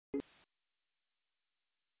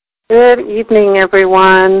Good evening,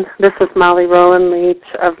 everyone. This is Molly Rowland Leach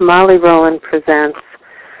of Molly Rowland Presents.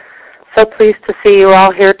 So pleased to see you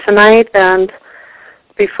all here tonight. And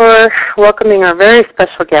before welcoming our very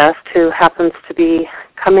special guest, who happens to be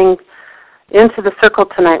coming into the circle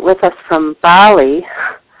tonight with us from Bali,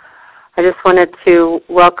 I just wanted to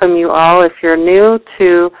welcome you all. If you're new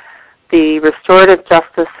to the Restorative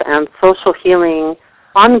Justice and Social Healing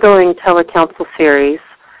ongoing telecouncil series,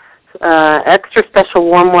 extra special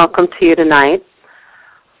warm welcome to you tonight.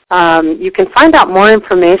 You can find out more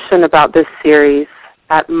information about this series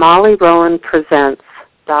at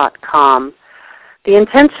mollyrowlandpresents.com. The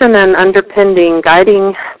intention and underpinning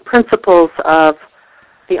guiding principles of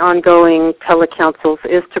the ongoing telecouncils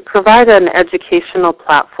is to provide an educational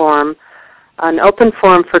platform, an open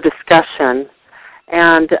forum for discussion,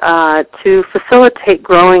 and to facilitate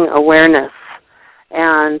growing awareness,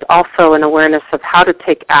 and also an awareness of how to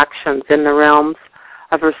take actions in the realms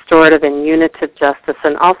of restorative and unitive justice,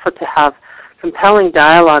 and also to have compelling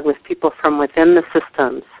dialogue with people from within the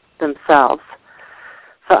systems themselves.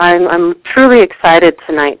 So I'm truly excited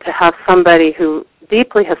tonight to have somebody who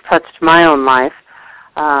deeply has touched my own life.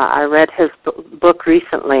 I read his book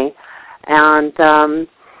recently, and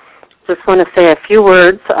just want to say a few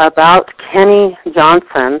words about Kenny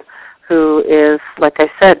Johnson, who is, like I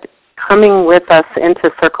said, coming with us into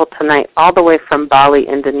Circle tonight all the way from Bali,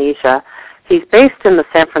 Indonesia. He's based in the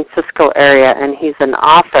San Francisco area, and he's an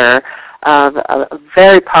author of a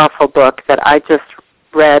very powerful book that I just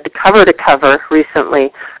read cover to cover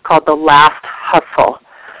recently called The Last Hustle.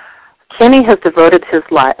 Kenny used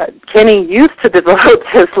to devote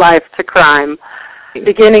his life to crime,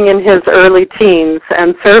 beginning in his early teens,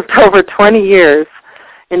 and served over 20 years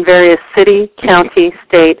in various city, county,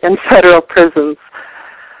 state, and federal prisons.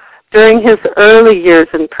 During his early years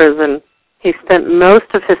in prison, he spent most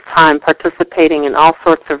of his time participating in all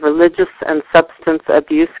sorts of religious and substance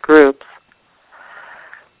abuse groups.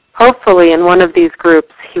 Hopefully, in one of these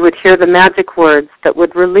groups, he would hear the magic words that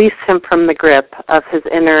would release him from the grip of his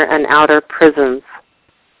inner and outer prisons.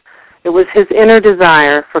 It was his inner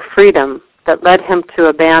desire for freedom that led him to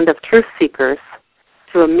a band of truth seekers,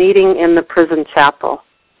 to a meeting in the prison chapel.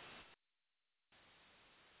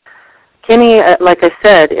 Kenny, like I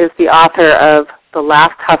said, is the author of The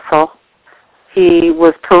Last Hustle. He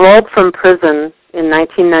was paroled from prison in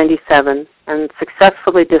 1997 and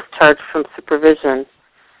successfully discharged from supervision.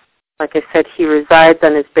 Like I said, he resides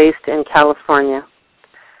and is based in California.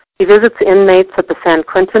 He visits inmates at the San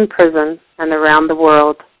Quentin prison and around the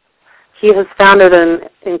world. He has founded an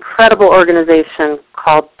incredible organization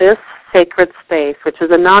called This Sacred Space, which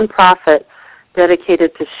is a nonprofit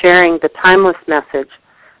dedicated to sharing the timeless message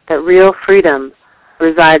that real freedom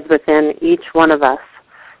resides within each one of us.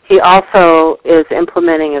 He also is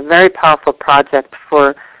implementing a very powerful project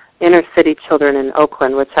for inner city children in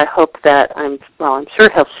Oakland, which I hope that I'm sure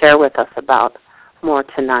he'll share with us about more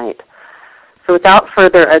tonight. So without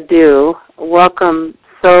further ado, welcome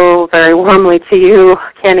so very warmly to you,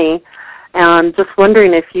 Kenny, and just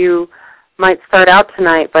wondering if you might start out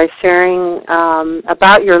tonight by sharing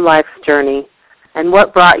about your life's journey and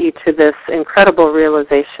what brought you to this incredible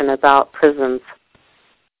realization about prisons,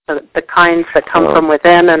 the kinds that come from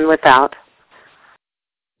within and without.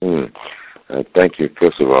 Thank you.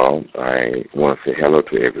 First of all, I want to say hello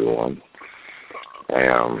to everyone.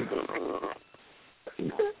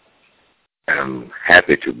 I'm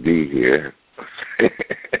happy to be here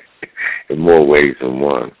in more ways than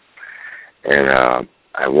one. And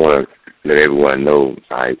I want to let everyone know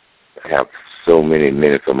I have so many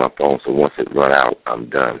minutes on my phone, so once it runs out, I'm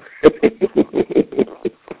done.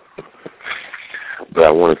 But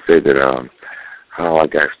I want to say that how I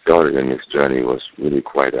got started in this journey was really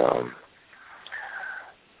quite, it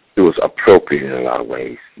was appropriate in a lot of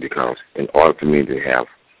ways, because in order for me to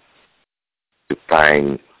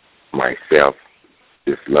find myself,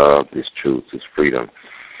 this love, this truth, this freedom,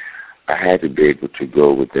 I had to be able to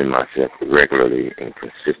go within myself regularly and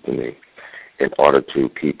consistently in order to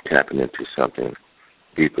keep tapping into something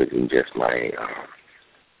deeper than just my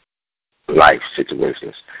life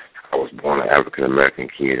situations. I was born an African-American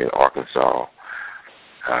kid in Arkansas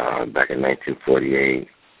back in 1948.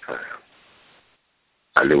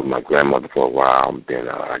 I lived with my grandmother for a while. Then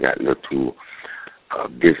I got a little too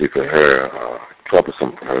busy for her,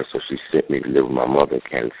 troublesome for her, so she sent me to live with my mother in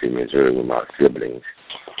Kansas City, Missouri, with my siblings.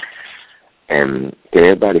 And can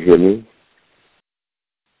everybody hear me?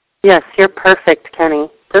 Yes, you're perfect, Kenny.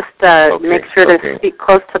 Just make sure to speak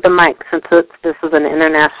close to the mic, since this is an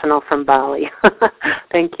international from Bali.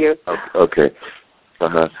 Thank you. Okay.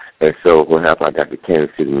 And so what happened, I got to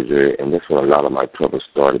Kansas City, Missouri, and that's when a lot of my trouble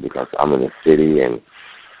started, because I'm in the city, and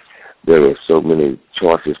there were so many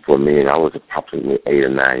choices for me, and I was approximately 8 or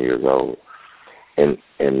 9 years old, and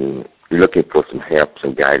looking for some help,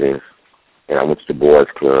 some guidance. And I went to the boys'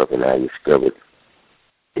 club, and I discovered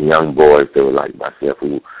young boys that were like myself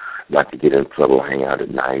who like to get in trouble, hang out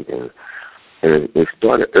at night, and it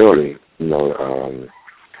started early,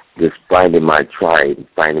 just finding my tribe,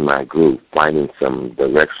 finding my group, finding some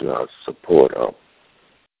direction or support or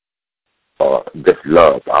just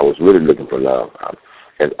love. I was really looking for love.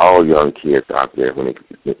 As all young kids out there, when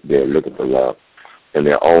they're looking for love in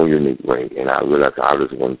their own unique way, and I realized I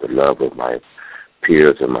just wanted the love of my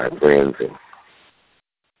peers and my friends, and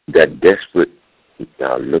that desperate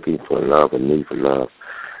looking for love and need for love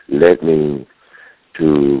led me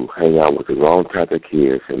to hang out with the wrong type of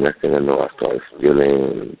kids, and next thing I know, I started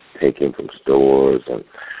stealing, taking from stores, and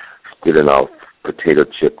stealing off potato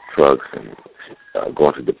chip trucks, and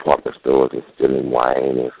going to department stores and stealing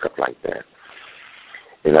wine and stuff like that.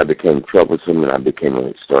 And I became troublesome, and I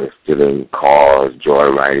started stealing cars,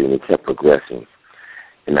 joyriding, and it kept progressing.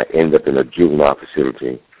 And I ended up in a juvenile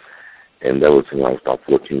facility, and that was when I was about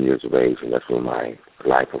 14 years of age, and that's when my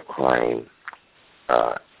life of crime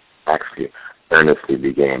actually earnestly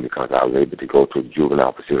began, because I was able to go to a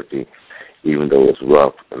juvenile facility, even though it was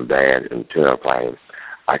rough and bad and terrifying.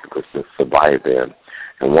 I could survive there.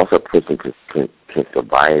 And once a person can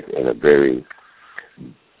survive in a very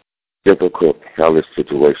difficult, hellish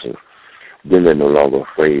situation, then they're no longer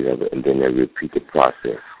afraid of it, and then they repeat the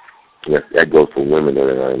process. That goes for women that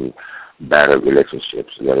are in battered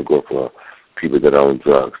relationships. That'll go for people that are on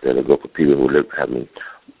drugs. That'll go for people who live having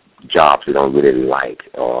jobs they don't really like,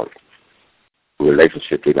 or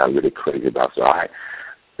relationships they're not really crazy about. So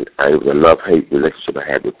it was a love-hate relationship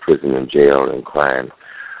I had with prison and jail and crime,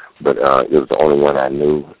 but it was the only one I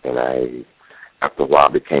knew, and I, after a while,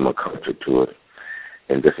 became accustomed to it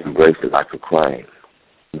and just embraced the life of crime.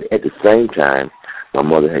 At the same time, my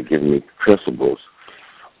mother had given me principles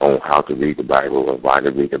on how to read the Bible and why to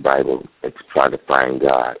read the Bible and to try to find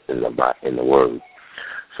God in the Word.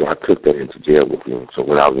 So I took that into jail with me. So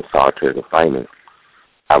when I was in solitary confinement,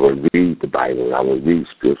 I would read the Bible, I would read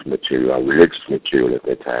spiritual material or religious material at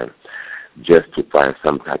that time, just to find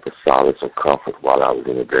some type of solace or comfort while I was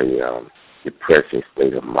in a very depressing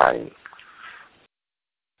state of mind.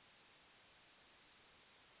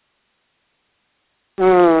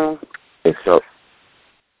 And so,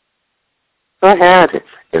 go ahead.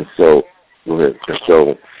 And so,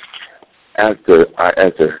 as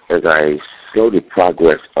I slowly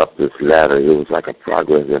progressed up this ladder, it was like a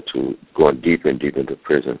progress into going deeper and deeper into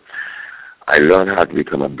prison. I learned how to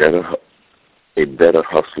become a better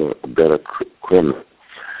hustler, a better criminal,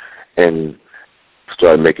 and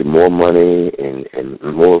started making more money and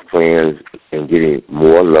more friends and getting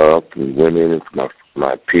more love from women and from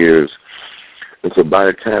my peers. And so by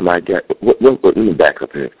the time I got, let me back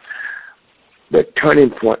up here. The turning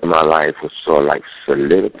point in my life was sort of like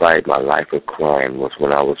solidified my life of crime was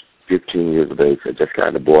when I was 15 years of age. I just got out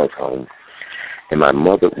of the boys' home, and my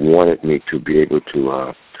mother wanted me to be able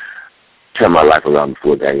to turn my life around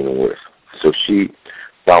before it got even worse. So she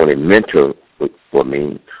found a mentor for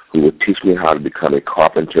me who would teach me how to become a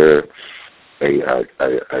carpenter, a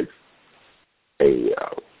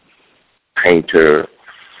painter,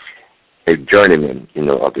 a journeyman,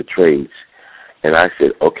 of the trades. And I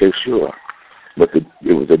said, okay, sure. But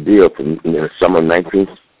it was a deal. In the summer of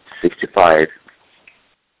 1965,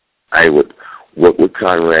 I would work with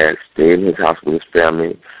Conrad, stay in his house with his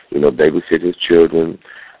family, babysit his children,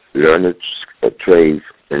 learn the trades,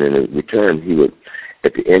 and then in return, he would,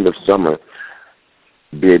 at the end of summer,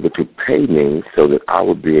 be able to pay me so that I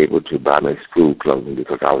would be able to buy my school clothing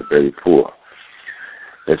because I was very poor.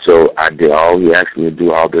 And so I did all he asked me to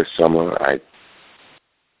do all this summer.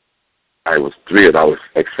 I was thrilled. I was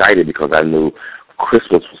excited because I knew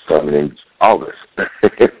Christmas was coming in August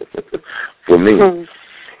for me. Mm-hmm.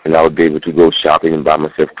 And I would be able to go shopping and buy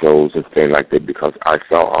myself clothes and things like that because I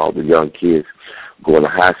saw all the young kids going to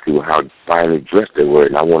high school, how finely dressed they were,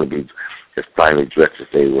 and I want to be as finely dressed as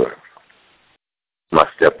they were. My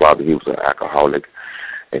stepfather, he was an alcoholic,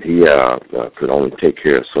 and he could only take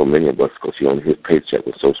care of so many of us because his paycheck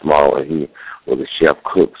was so small, and he was a chef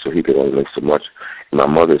cook, so he could only make so much. And my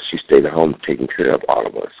mother, she stayed at home taking care of all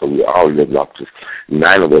of us. So we all lived off just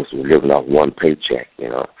 9 of us were living off one paycheck,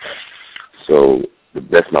 So the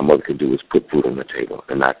best my mother could do was put food on the table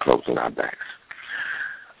and not clothes on our backs.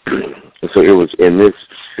 And so it was in this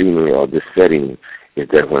scenery or this setting is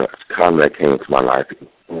that when Conrad came into my life,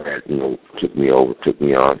 took me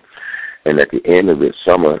on. And at the end of the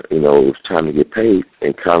summer, it was time to get paid.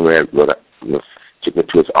 And Conrad took me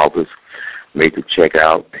to his office, made the check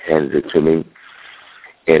out, handed it to me.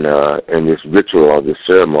 in this ritual or this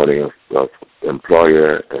ceremony of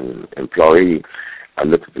employer and employee, I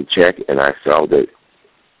looked at the check and I saw that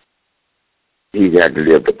he had to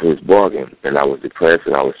live up to his bargain, and I was depressed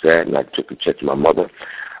and I was sad, and I took the check to my mother.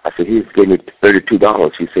 I said, he's gave me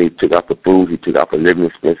 $32. He said he took out the food, he took out the living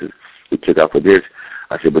expenses, he took out for this.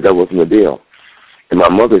 I said, but that wasn't the deal. And my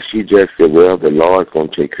mother, she just said, well, the Lord's going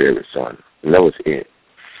to take care of his son. And that was it.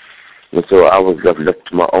 And so I was left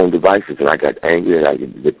to my own devices, and I got angry, and I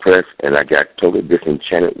got depressed, and I got totally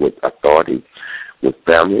disenchanted with authority, with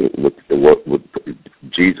family, with the work, with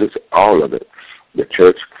Jesus, all of it, the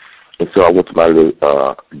church. And so I went to my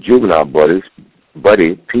little juvenile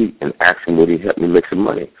buddy, Pete, and asked him would he help me make some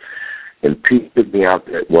money. And Pete took me out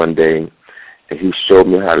there one day, and he showed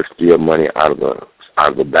me how to steal money out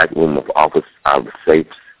of the back room of office, out of the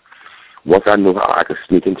safes. Once I knew how I could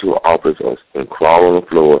sneak into an office and crawl on the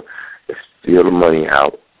floor and steal the money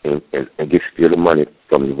out and steal the money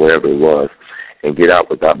from wherever it was and get out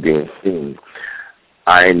without being seen,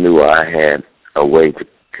 I knew I had a way to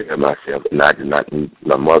care of myself, and I did not need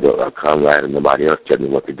my mother or Conrad or nobody else telling me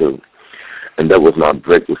what to do. And that was my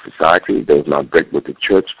break with society, that was my break with the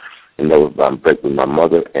church, and that was my break with my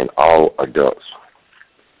mother and all adults.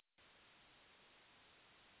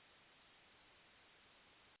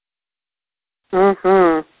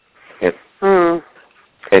 Mhm.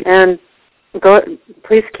 And And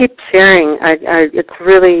please keep sharing. It's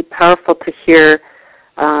really powerful to hear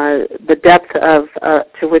the depth of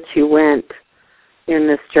to which you went in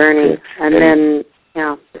this journey, and then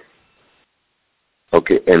yeah.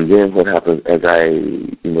 Okay, and then what happened as I,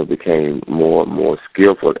 became more and more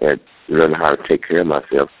skillful at learning how to take care of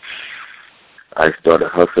myself, I started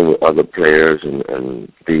hustling with other players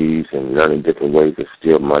and thieves and learning different ways to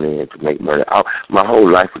steal money and to make money. My whole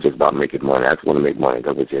life was just about making money. I just want to make money.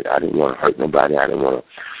 That was it. I didn't want to hurt nobody. I didn't want to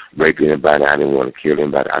rape anybody. I didn't want to kill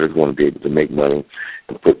anybody. I just wanted to be able to make money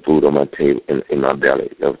and put food on my table in my belly.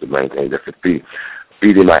 That was the main thing. That's the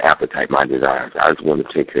feeding my appetite, my desires. I just want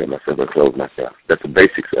to take care of myself and clothe myself. That's the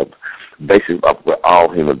basics of what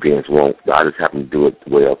all human beings want. I just happen to do it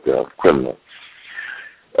the way of the criminal.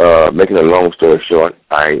 Making a long story short,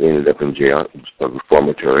 I ended up in jail, a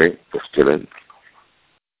reformatory for stealing.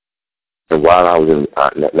 And while I was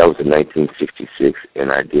that was in 1966,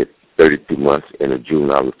 and I did 32 months in a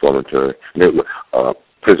juvenile reformatory,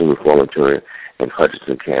 prison reformatory in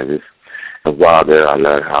Hutchinson, Kansas. And while there, I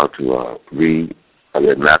learned how to read. I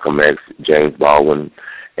read Malcolm X, James Baldwin,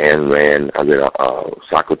 Ayn Rand. I read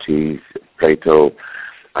Socrates, Plato.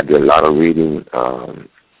 I did a lot of reading.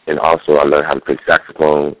 And also I learned how to play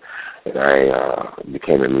saxophone, and I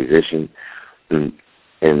became a musician. And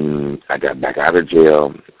I got back out of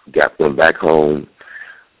jail, went back home,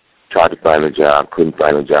 tried to find a job, couldn't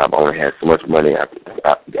find a job. I only had so much money after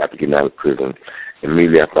getting out of prison.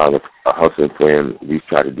 Immediately I found a hustling friend. We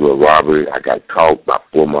tried to do a robbery. I got caught about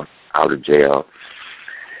 4 months out of jail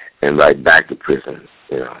and right back to prison,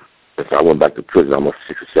 And so I went back to prison almost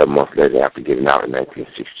 6 or 7 months later after getting out in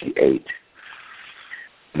 1968.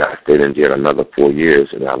 And I stayed in jail another 4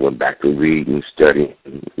 years, and I went back to read and study,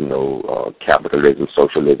 capitalism,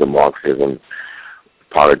 socialism, Marxism,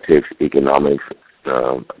 politics, economics,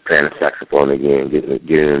 playing the saxophone again,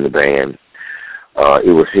 getting in the band.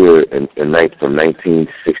 It was here from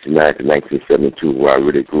 1969 to 1972 where I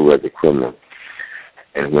really grew as a criminal.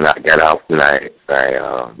 And when I got out, and I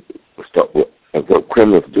what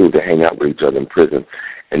criminals do, they hang out with each other in prison,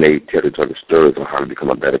 and they tell each other stories on how to become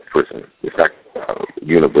a better person. It's like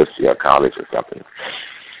university or college or something,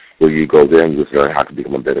 where you go there and you just learn how to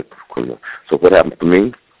become a better criminal. So what happened to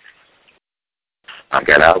me? I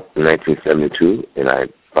got out in 1972, and I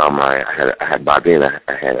found by then I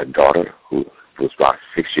had a daughter who was about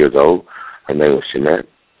 6 years old. Her name was Jeanette,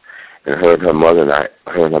 and her and her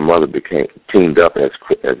mother became teamed up as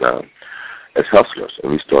hustlers,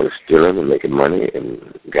 and we started stealing and making money,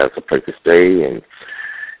 and got us a place to stay, and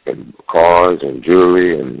cars and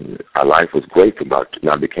jewelry, and our life was great. I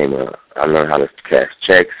learned how to cash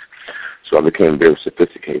checks, so I became very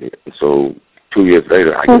sophisticated. And so 2 years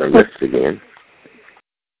later, I got arrested again.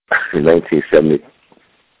 In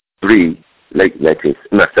 1973, late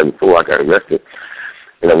 1974, I got arrested,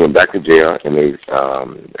 and I went back to jail, and they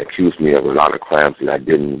accused me of a lot of crimes that I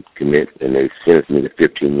didn't commit, and they sentenced me to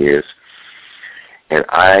 15 years. And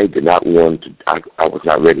I did not want to. I was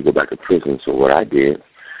not ready to go back to prison. So what I did,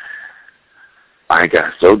 I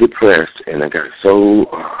got so depressed and I got so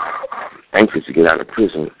anxious to get out of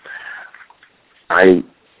prison, I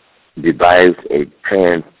devised a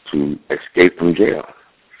plan to escape from jail.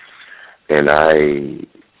 And I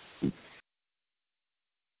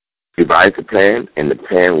devised a plan, and the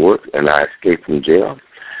plan worked, and I escaped from jail.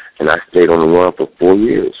 and I stayed on the run for 4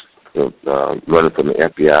 years, running from the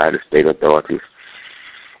FBI, the state authorities.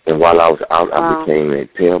 And while I was out, I became a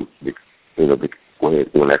pimp. Go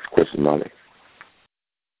ahead, you want to ask a question, Molly?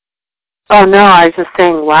 Oh, no, I was just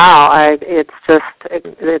saying, wow, it's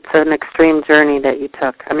an extreme journey that you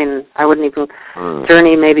took. I mean, I wouldn't even,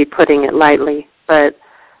 journey maybe putting it lightly, but,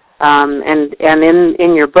 and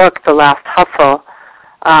in your book, The Last Hustle,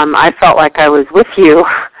 I felt like I was with you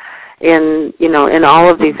in all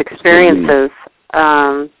of these experiences.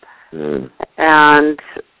 And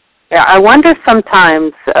I wonder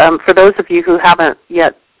sometimes, for those of you who haven't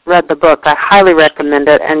yet read the book, I highly recommend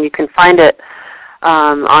it, and you can find it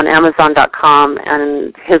on Amazon.com,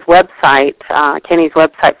 and his website, Kenny's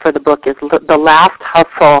website for the book is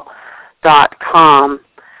thelasthustle.com.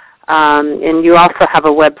 And you also have a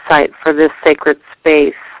website for this sacred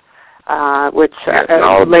space, which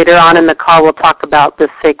later on in the call we'll talk about this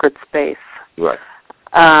sacred space. Right.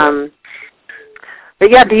 But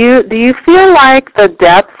yeah, do you feel like the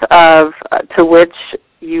depth to which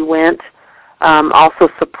you went also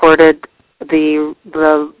supported the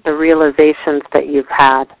realizations that you've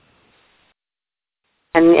had?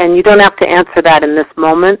 And you don't have to answer that in this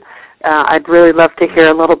moment. I'd really love to hear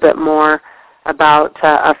a little bit more about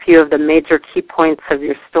a few of the major key points of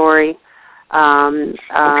your story. And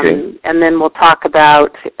then we'll talk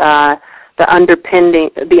about the underpinning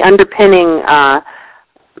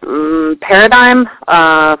paradigm,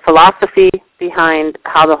 philosophy behind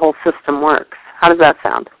how the whole system works. How does that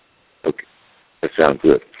sound? Okay, that sounds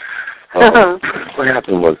good. What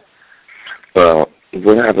happened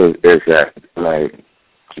is that when I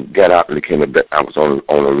got out and I was on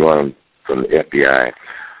a run from the FBI.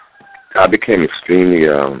 I became extremely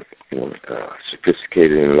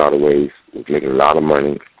sophisticated in a lot of ways, was making a lot of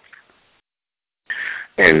money,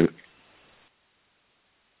 and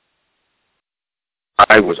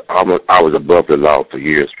I was above the law for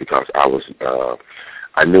years because I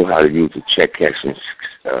knew how to use the check cashing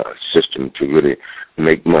system to really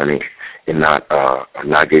make money and not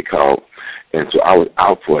get caught. And so I was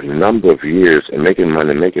out for a number of years and making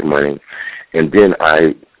money, and then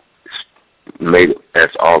I made, as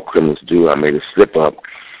all criminals do, I made a slip up,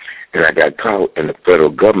 and I got caught, and the federal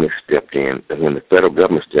government stepped in. And when the federal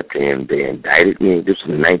government stepped in, they indicted me. This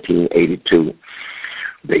was in 1982.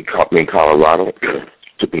 They caught me in Colorado,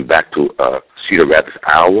 took me back to Cedar Rapids,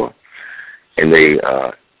 Iowa, and they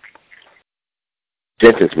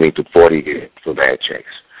sentenced me to 40 years for bad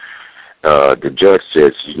checks. The judge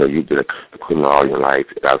says, you've been a criminal all your life.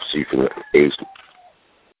 I've seen from the age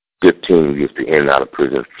 15 years to in and out of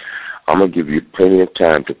prison. I'm going to give you plenty of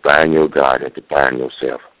time to find your God and to find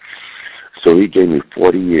yourself. So he gave me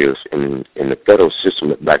 40 years in the federal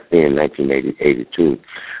system back then, 1982.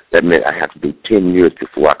 That meant I had to do 10 years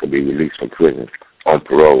before I could be released from prison on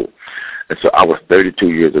parole. And so I was 32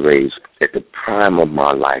 years of age. At the prime of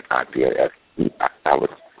my life out there, I was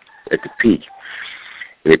at the peak.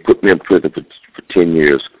 And they put me in prison for 10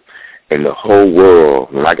 years. And the whole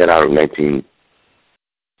world, when I got out in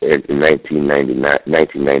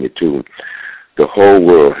 1992, the whole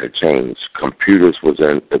world had changed. Computers was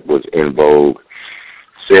in vogue.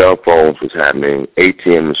 Cell phones was happening.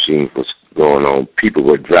 ATM machines was going on. People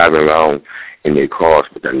were driving around in their cars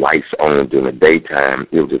with their lights on during the daytime.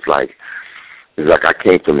 It was just like I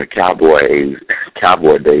came from the cowboy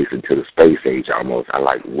days into the space age almost. I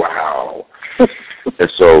like, wow. And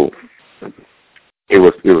so and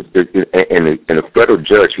the federal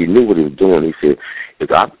judge, he knew what he was doing. He said,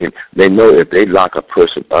 they know if they lock a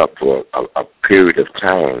person up for a period of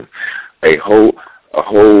time, a whole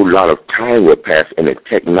lot of time will pass, and the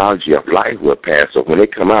technology of life will pass. So when they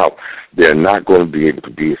come out, they're not going to be able to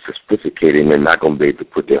be sophisticated, and they're not going to be able to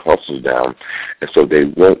put their hustles down, and so they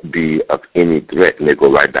won't be of any threat, and they go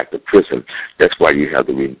right back to prison. That's why you have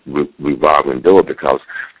the revolving door, because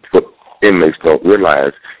what inmates don't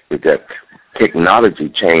realize is that technology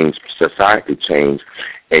changed, society changed,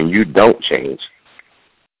 and you don't change.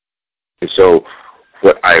 And so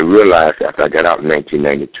what I realized after I got out in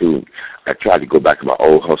 1992, I tried to go back to my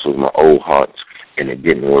old hustles, my old haunts, and it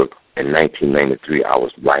didn't work. In 1993, I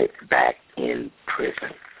was right back in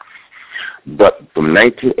prison. But from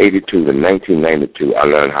 1982 to 1992, I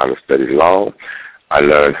learned how to study law. I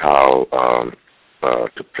learned how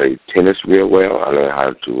to play tennis real well. I learned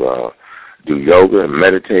how to do yoga and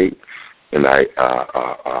meditate. And I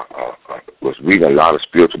was reading a lot of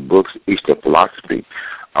spiritual books, Eastern philosophy.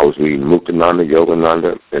 I was reading Muktananda,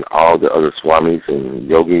 Yogananda, and all the other swamis and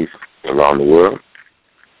yogis around the world.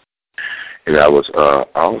 And I was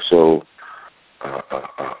also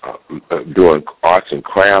doing arts and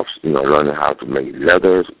crafts, learning how to make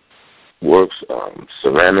leathers, works,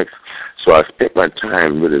 ceramics. So I spent my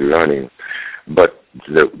time really learning. But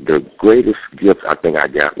the greatest gift I think I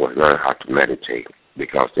got was learning how to meditate,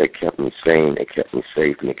 because that kept me sane, it kept me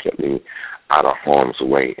safe, and it kept me out of harm's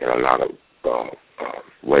way in a lot of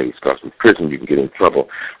ways. Because in prison you can get in trouble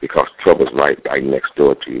because trouble's right next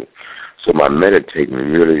door to you. So my meditating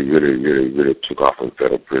really took off in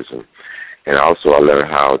federal prison. And also I learned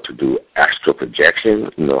how to do astral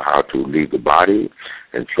projection, how to leave the body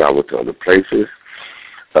and travel to other places.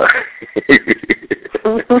 That's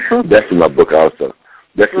in my book also.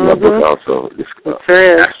 It's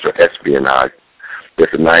astral espionage.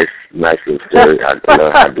 That's a nice little story. I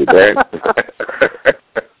learned how to do that.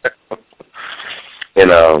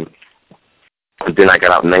 And then I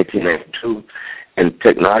got out in 1992, and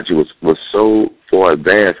technology was so far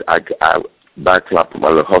advanced. I by the time I put my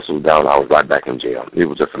little hustle down, I was right back in jail. It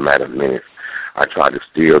was just a matter of minutes. I tried to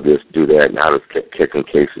steal this, do that, and I was kicking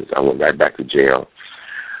cases. I went right back to jail.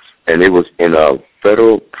 And it was in a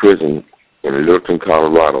federal prison in Littleton,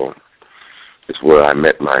 Colorado. It's where I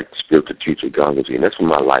met my spiritual teacher, Gangaji, and that's when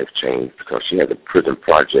my life changed, because she had a prison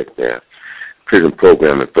project there, prison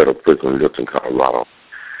program in federal prison in Littleton, Colorado.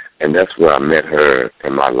 And that's where I met her,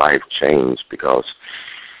 and my life changed, because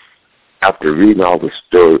after reading all the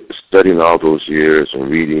studying all those years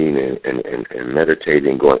and reading and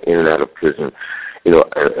meditating, going in and out of prison,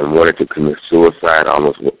 and wanted to commit suicide. I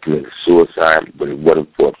almost committed suicide, but it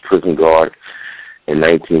wasn't for a prison guard. In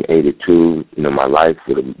 1982, my life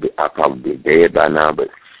I'd probably be dead by now, but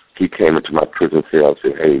he came into my prison cell and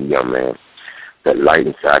said, "Hey, young man, that light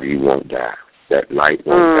inside of you won't die. That light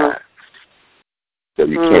won't die. So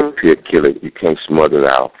you can't kill it. You can't smother it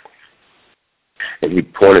out." And he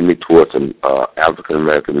pointed me towards some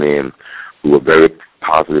African-American men who were very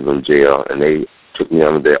positive in jail, and they took me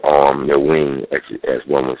under their arm, their wing, as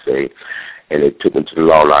one would say, and they took me to the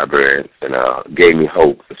law library and gave me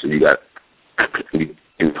hope. So you got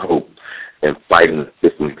in hope and fighting the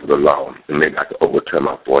system for the law, and they got to overturn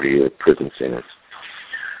my 40-year prison sentence.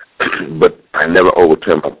 But I never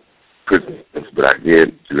overturned my prison sentence, but I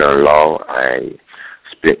did learn law. I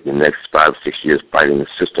spent the next 5 or 6 years fighting the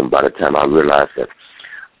system. By the time I realized that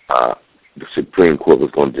the Supreme Court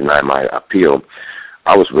was going to deny my appeal,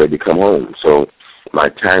 I was ready to come home. So my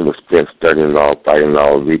time was spent studying law, fighting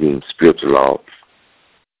law, reading spiritual law,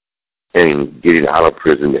 and getting out of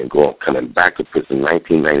prison and coming back to prison in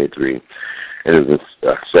 1993. And it was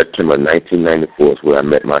September 1994 is where I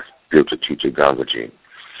met my spiritual teacher, Gangaji.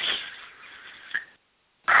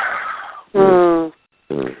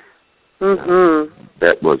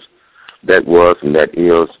 That was and that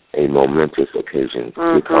is a momentous occasion,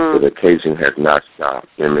 because the occasion has not stopped.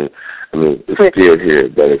 I mean, it's still here.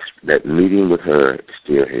 That meeting with her is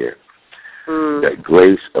still here. That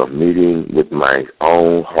grace of meeting with my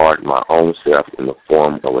own heart, my own self, in the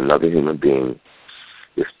form of another human being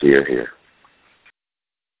is still here.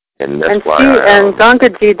 And that's and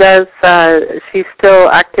Gangaji does. She's still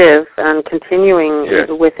active and continuing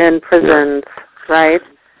within prisons, right?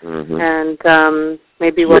 And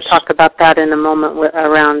maybe we'll talk about that in a moment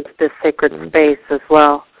around this sacred space as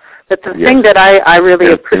well. But the thing that I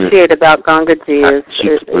really appreciate about Gangaji is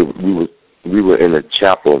we were in a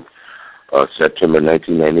chapel, September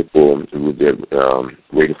 1994. We were there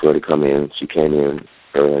waiting for her to come in. She came in,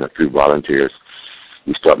 her and a few volunteers.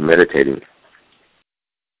 We started meditating.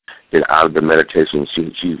 Then out of the meditation,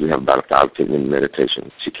 she usually have about a 5 to 10 minute meditation.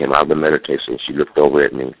 She came out of the meditation. She looked over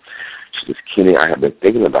at me. She says, "Kenny, I have been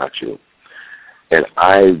thinking about you." And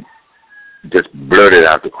I just blurted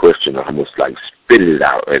out the question, almost like spitted it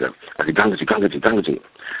out at her. I said, Gangaji.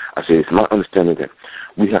 I said, "It's my understanding that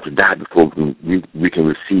we have to die before we can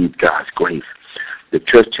receive God's grace. The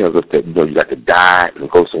church tells us that, you got to die and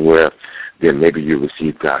go somewhere, then maybe you'll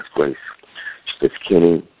receive God's grace." She says,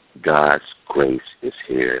 "Kenny, God's grace is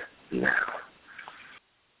here now."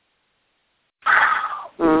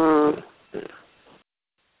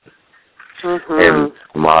 And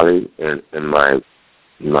Molly and my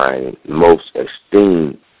most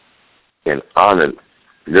esteemed and honored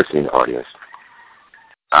listening audience,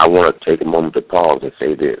 I want to take a moment to pause and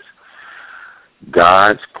say this.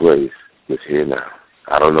 God's grace is here now.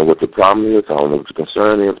 I don't know what the problem is. I don't know what the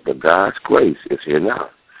concern is, but God's grace is here now.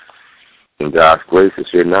 And God's grace is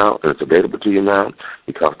here now, and it's available to you now,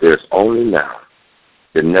 because there's only now.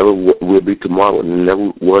 There never will be tomorrow, and there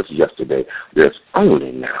never was yesterday. There's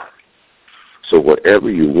only now. So whatever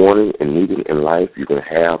you're wanting and needing in life, you can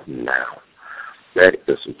have now. That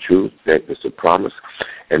is the truth. That is the promise.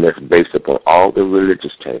 And that's based upon all the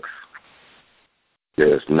religious texts.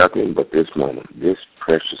 There is nothing but this moment, this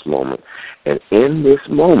precious moment. And in this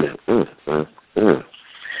moment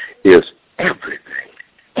is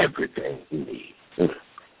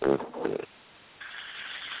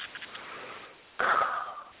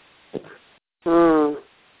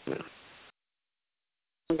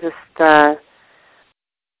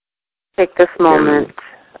take this moment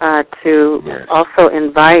to also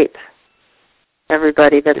invite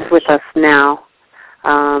everybody that's with us now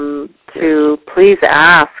to please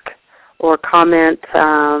ask or comment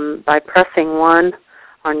by pressing 1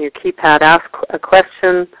 on your keypad. Ask a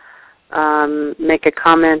question, make a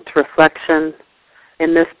comment, reflection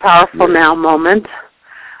in this powerful now moment,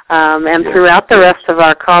 and throughout the rest of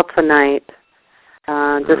our call tonight.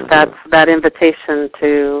 Just that invitation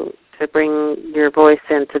to bring your voice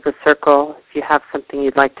into the circle if you have something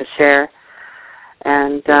you'd like to share.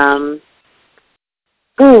 And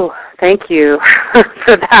thank you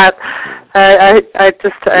for that.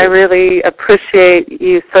 I really appreciate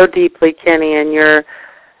you so deeply, Kenny, and your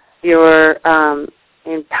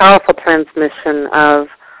powerful transmission of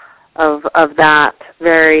that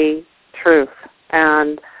very truth.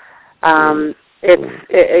 And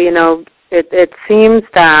it seems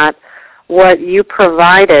that what you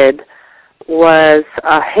provided was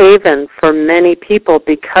a haven for many people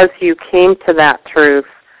because you came to that truth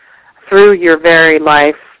through your very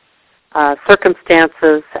life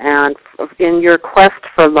circumstances and in your quest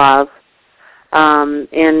for love,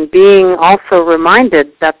 in being also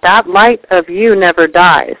reminded that that light of you never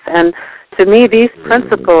dies. And to me, these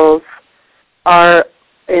principles are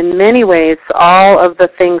in many ways all of the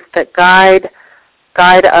things that guide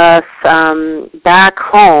us back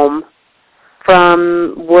home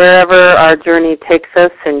from wherever our journey takes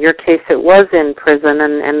us. In your case, it was in prison,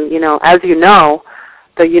 and as you know,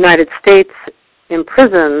 the United States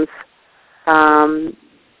imprisons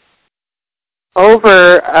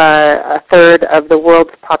over a third of the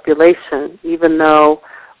world's population, even though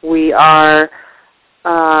we are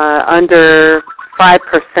under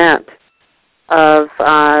 5% of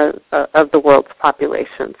the world's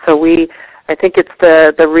population. So I think it's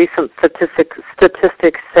the recent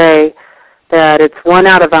statistics say that it's 1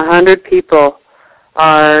 out of 100 people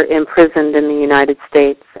are imprisoned in the United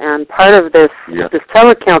States. And part of this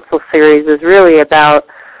telecouncil series is really about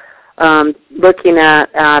looking at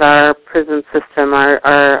our prison system,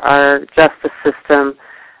 our justice system,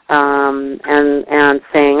 and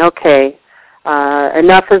saying, okay,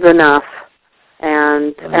 enough is enough.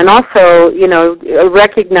 And also,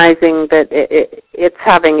 recognizing that it's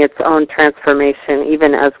having its own transformation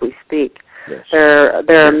even as we speak. Yes.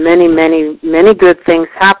 There are many, many, many good things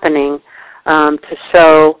happening to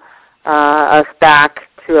show us back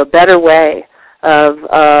to a better way of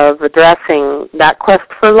addressing that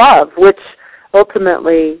quest for love, which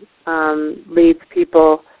ultimately leads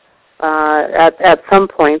people at some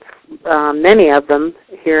points, many of them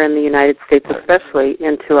here in the United States especially,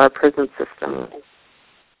 into our prison system.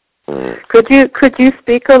 Could you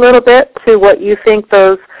speak a little bit to what you think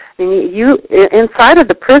those? I mean, you inside of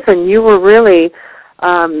the prison, you were really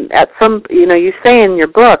at some. You say in your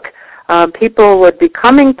book, people would be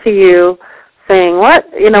coming to you saying, "What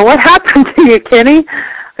happened to you, Kenny?"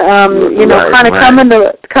 Coming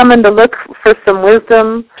to look for some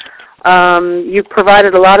wisdom. You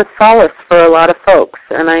provided a lot of solace for a lot of folks,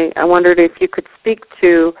 and I wondered if you could speak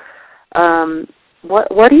to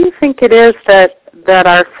what do you think it is that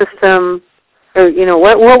our system,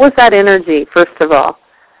 what was that energy, first of all,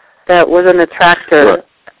 that was an attractor?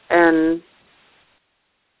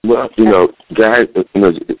 Guys,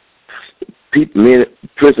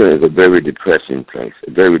 prison is a very depressing place,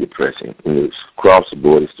 very depressing. It's across the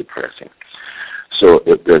board, it's depressing. So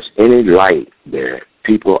if there's any light there,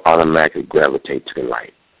 people automatically gravitate to the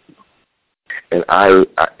light. And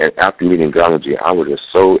after meeting Gandhi, I was just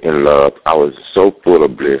so in love. I was so full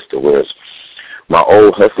of bliss. Whereas my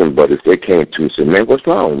old hustling buddies, they came to me and said, "Man, what's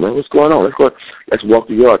wrong, man? What's going on? Let's walk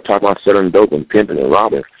the yard, talk about selling dope and pimping and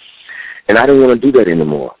robbing." And I didn't want to do that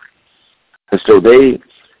anymore. And so they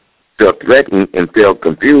felt threatened and felt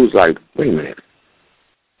confused, like, wait a minute,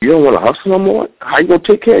 you don't want to hustle no more? How you going to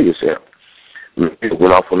take care of yourself? It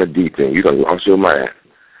went off on the deep end. You're going to lost your mind.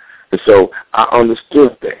 And so I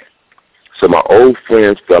understood that. So my old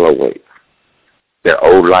friends fell away. Their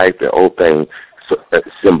old life, their old thing,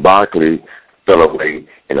 symbolically fell away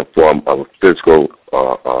in the form of a physical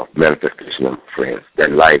manifestation of friends.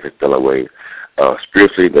 That life fell away.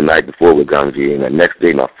 Spiritually, the night before with Gandhi, and the next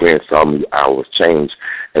day my friends saw me, I was changed,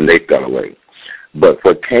 and they fell away. But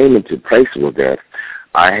what came into place was that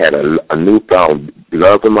I had a newfound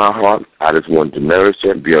love in my heart. I just wanted to nourish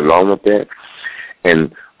it, be alone with that.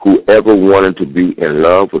 And whoever wanted to be in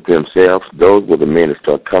love with themselves, those were the men that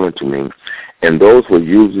started coming to me. And those were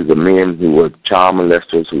usually the men who were child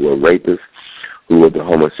molesters, who were rapists, who were the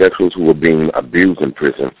homosexuals who were being abused in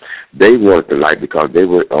prison. They wanted the light because they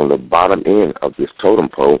were on the bottom end of this totem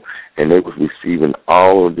pole, and they were receiving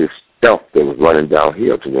all of this stuff that was running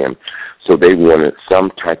downhill to them. So they wanted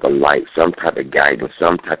some type of light, some type of guidance,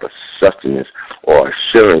 some type of sustenance or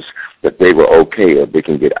assurance that they were okay or they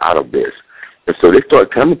can get out of this. And so they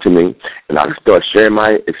started coming to me, and I started sharing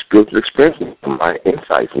my spiritual experiences, my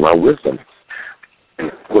insights, my wisdom.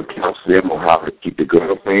 And I would counsel them on how to keep the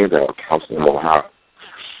girlfriends. I would counsel them on how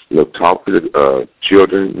talk to the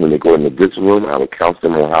children when they go in the visiting room. I would counsel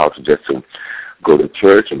them on how to just go to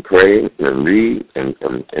church and pray and read, and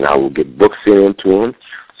I would get books in to them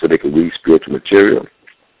so they could read spiritual material.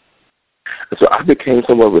 And so I became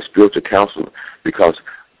somewhat of a spiritual counselor because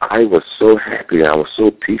I was so happy and I was so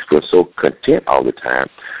peaceful and so content all the time.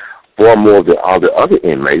 Far more of all the other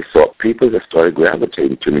inmates saw people that started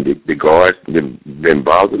gravitating to me. The guards didn't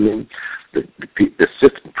bother me. The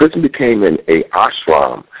prison became an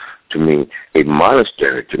ashram to me, a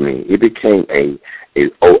monastery to me. It became a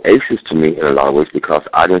oasis to me in a lot of ways because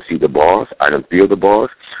I didn't see the bars. I didn't feel the bars.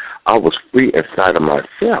 I was free inside of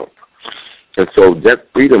myself. And so that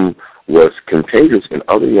freedom was contagious, and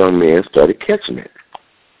other young men started catching it.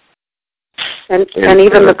 And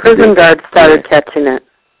even the prison guards started catching it.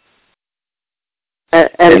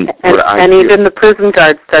 And even the prison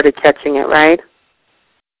guards started catching it, right?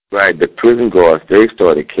 Right, the prison guards, they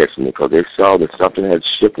started catching it because they saw that something had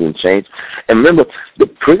shifted and changed. And remember, the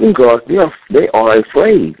prison guards, they are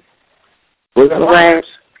afraid for their lives.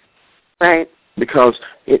 Right. Because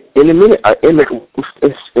in a minute, an inmate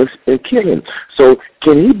is kill him. So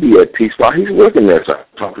can he be at peace while he's working there? So I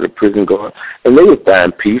talked to the prison guard, and they would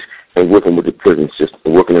find peace and working with the prison system,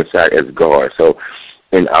 working inside as guards. So,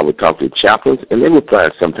 and I would talk to the chaplains, and they would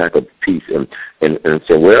find some type of peace and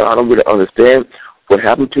say, well, I don't really understand what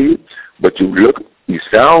happened to you, but you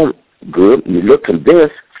sound good, you look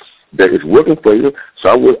convinced that it's working for you. So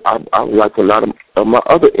I would like for a lot of my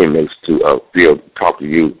other inmates to be able to talk to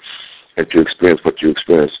you and to experience what you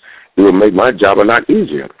experienced. It would make my job a lot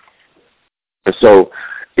easier. And so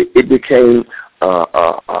it became a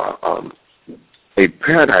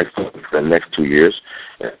paradise for the next 2 years.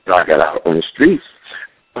 And I got out on the streets.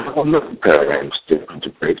 I don't know if paradigm still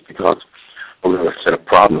into place because a set of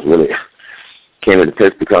problems really came into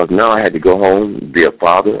place because now I had to go home, be a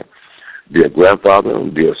father, be a grandfather,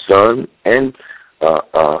 be a son, and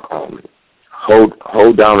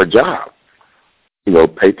hold down a job.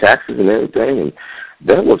 Pay taxes and everything. And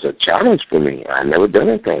that was a challenge for me. I never done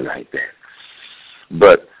anything like that.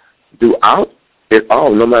 But throughout it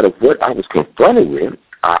all, no matter what I was confronted with,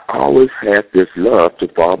 I always had this love to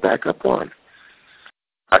fall back upon.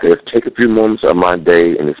 I could just take a few moments of my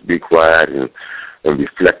day and just be quiet and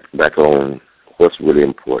reflect back on what's really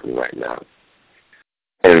important right now.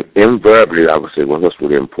 And invariably, I would say, well, what's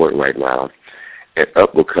really important right now? And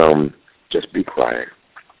up will come, just be quiet.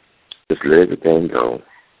 Just let everything go.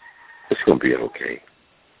 It's going to be okay.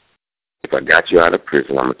 If I got you out of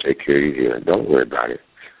prison, I'm going to take care of you here. Don't worry about it.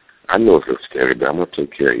 I know it's a little scary, but I'm going to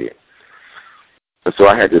take care of you. And so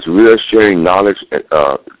I had this reassuring knowledge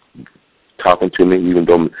talking to me, even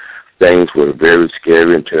though things were very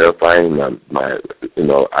scary and terrifying.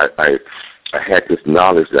 I had this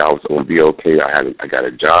knowledge that I was going to be okay. I got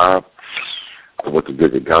a job. I went to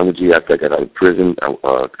visit Gandhi after I got out of prison,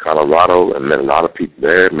 Colorado, and met a lot of people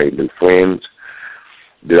there, made new friends.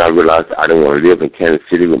 Then I realized I didn't want to live in Kansas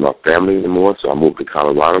City with my family anymore, so I moved to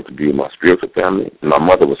Colorado to be with my spiritual family. And my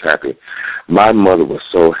mother was happy. My mother was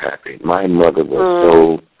so happy. My mother was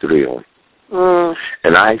so thrilled.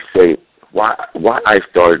 And I say, why I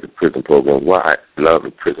started the prison program, why I love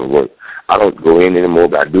the prison work. I don't go in anymore,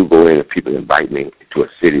 but I do go in if people invite me to a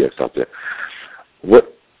city or something.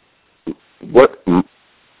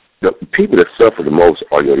 The people that suffer the most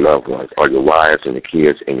are your loved ones, are your wives and the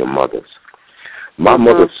kids and your mothers. My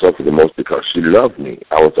mother suffered the most because she loved me.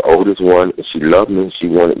 I was the oldest one, and she loved me, and she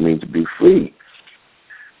wanted me to be free.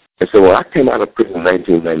 And so when I came out of prison in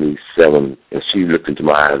 1997, and she looked into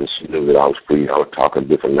my eyes, and she knew that I was free, I was talking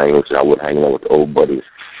different languages, I was hanging out with old buddies,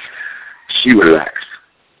 she relaxed.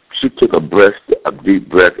 She took a deep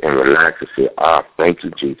breath, and relaxed and said, thank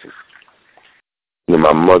you, Jesus. And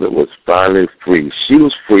my mother was finally free. She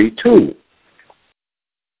was free, too.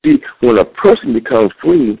 See, when a person becomes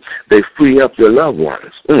free, they free up their loved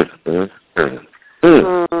ones.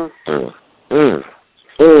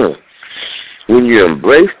 When you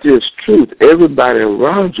embrace this truth, everybody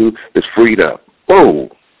around you is freed up.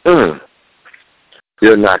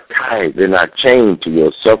 They're not tied. They're not chained to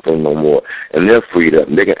your suffering no more, and they're freed up.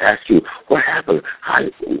 And they can ask you, what happened? How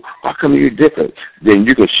come you're different? Then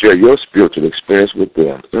you can share your spiritual experience with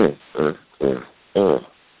them.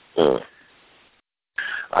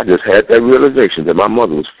 I just had that realization that my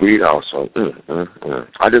mother was freed also.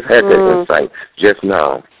 I just had that insight just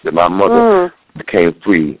now that my mother became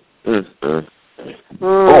free. Boy,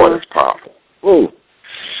 that's powerful.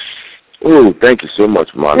 Ooh, thank you so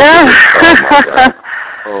much, Monica.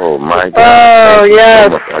 Oh, my God. Oh,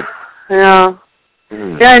 yes. Yeah.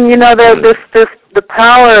 Yeah, and the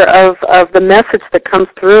power of the message that comes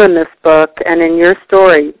through in this book and in your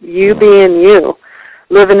story, you being you,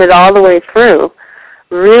 living it all the way through,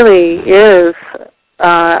 really is,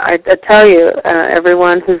 I tell you,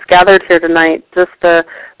 everyone who's gathered here tonight, just the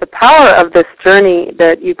power of this journey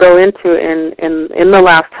that you go into in The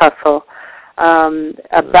Last Hustle,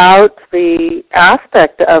 about the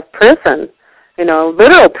aspect of prison,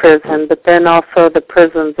 literal prison, but then also the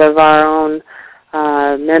prisons of our own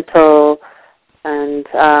mental and,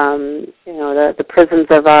 the prisons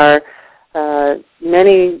of our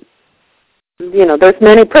many, there's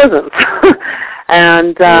many prisons.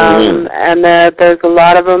 And there's a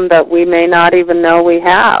lot of them that we may not even know we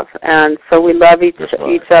have. And so we love each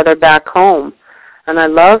other back home. And I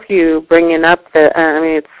love you bringing up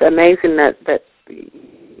it's amazing that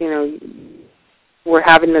we're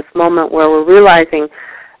having this moment where we're realizing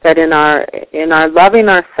that in our loving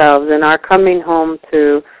ourselves, in our coming home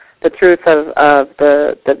to the truth of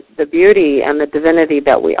the beauty and the divinity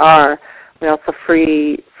that we are, we also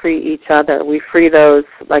free each other. We free those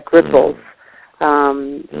like ripples.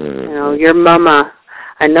 Your mama,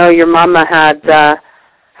 I know your mama had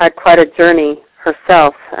quite a journey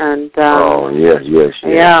herself, and yes.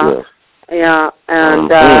 And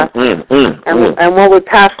what we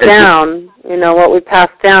pass down,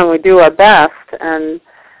 we do our best, and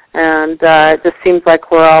it just seems like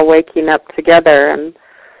we're all waking up together. And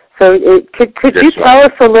so, could you tell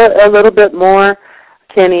us a little bit more,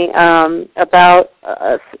 Kenny, about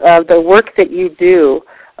the work that you do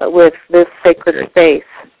with this sacred space,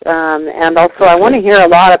 and also I want to hear a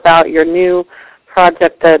lot about your new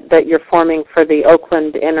project that you're forming for the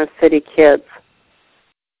Oakland inner city kids.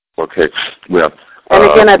 Okay. Well. And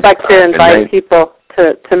again, I'd like to invite people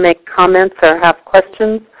to make comments or have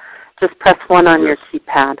questions. Just press 1 on your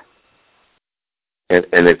keypad.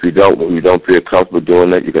 And if you don't feel comfortable doing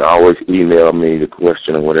that, you can always email me the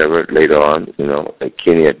question or whatever later on. At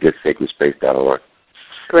Kenny@thissacredspace.org.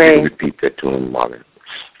 Great. You can repeat that to him, Marvin.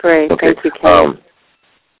 Great. Okay. Thank you, Kenny.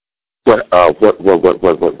 What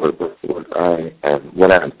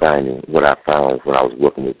I'm finding, what I found when I was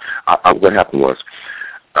working with, what happened was,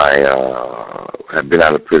 I had been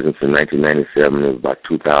out of prison since 1997. It was about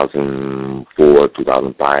 2004,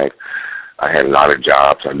 2005. I had a lot of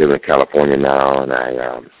jobs. I live in California now, and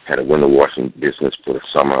I had a window washing business for the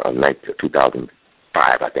summer of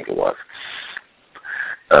 2005, I think it was.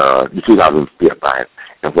 2005.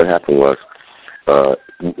 And what happened was,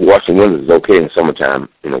 washing windows is okay in the summertime,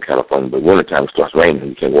 in California, but wintertime it starts raining.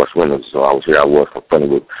 You can't wash windows. So I was for funny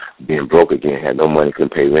with being broke again, had no money,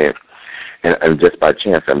 couldn't pay rent. And just by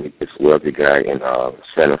chance, I met this wealthy guy in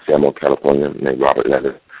San Anselmo, California, named Robert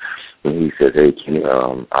Leather. And he says, hey, Kenny,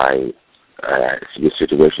 I see your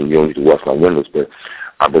situation. You don't need to wash my windows, but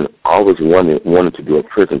I've been always wanting to do a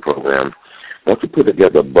prison program. Why don't you put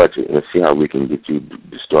together a budget and see how we can get you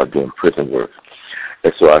to start doing prison work?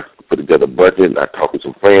 And so I put together a budget. I talked with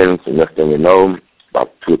some friends, and next thing you know,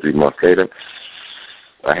 about 2 or 3 months later,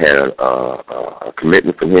 I had a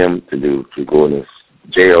commitment from him to go in his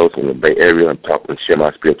jails in the Bay Area and talk and share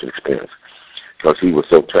my spiritual experience. Because he was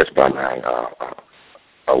so touched by my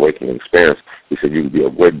awakening experience, he said you can be a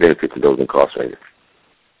great benefit to those incarcerated.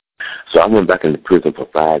 So I went back into prison for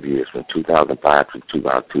 5 years, from 2005 to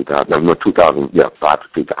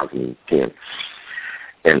 2010.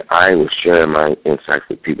 And I was sharing my insights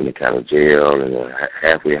with people in the county jail and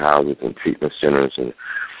halfway houses and treatment centers and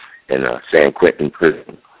San Quentin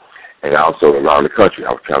prison. And also around the country.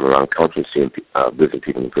 I was traveling around the country visiting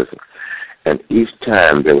people in prison. And each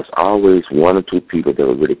time there was always 1 or 2 people that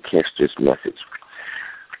would really catch this message.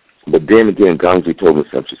 But then again, Gangji told me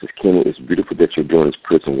something. She says, Kenny, it's beautiful that you're doing this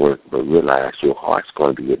prison work, but realize your heart's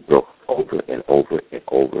going to get broken over and over and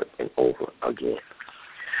over and over again.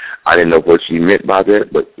 I didn't know what she meant by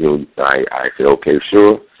that, but I said, okay,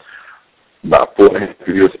 sure. About 4.5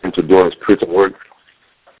 years into doing this prison work,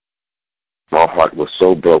 my heart was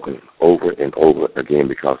so broken over and over again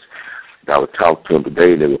because I would talk to them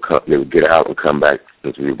today, and they would get out and come back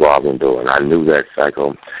into the revolving door, and I knew that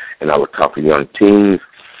cycle. And I would talk to young teens,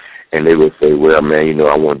 and they would say, well, man,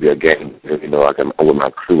 I want to be a gang. I'm with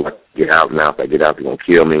my crew. I get out now. If I get out, they're going to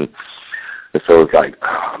kill me. And so it's like,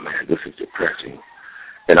 oh, man, this is depressing.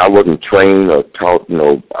 And I wasn't trained or taught,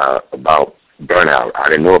 about burnout. I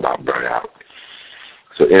didn't know about burnout.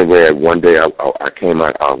 So anyway, one day I came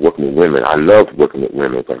out working with women. I love working with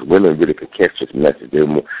women because women really could catch this message.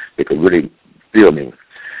 They could really feel me.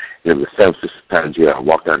 It was San Francisco County Jail. I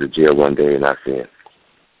walked out of jail one day and I said,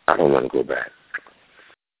 I don't want to go back.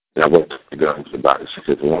 And I went to the girl about it. She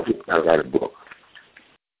said, well, I write a book.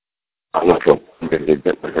 I went from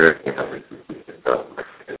her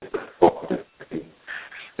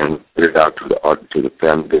and put it out to the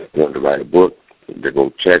family that wanted to write a book. They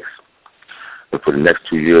wrote checks. And for the next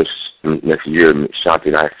 2 years, next year, Shanti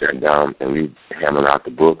and I sat down and we hammered out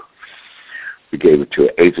the book. We gave it to an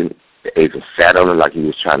agent. The agent sat on it like he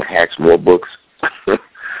was trying to hatch more books. So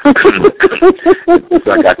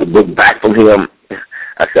I got the book back from him.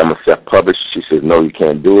 I said, I'm going to self-publish. She said, no, you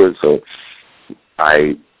can't do it. So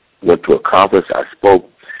I went to a conference. I spoke.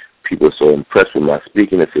 People were so impressed with my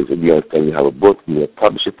speaking. They said, we understand you have a book. We're going to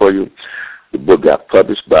publish it for you. The book got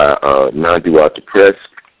published by Non-Duality Press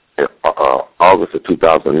in August of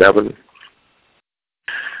 2011.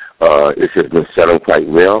 It has been selling quite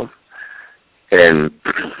well. And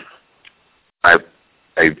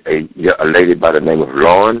a lady by the name of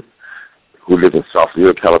Lauren, who lives in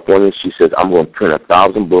Sausalito, California, she says, I'm going to print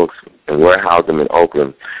 1,000 books and warehouse them in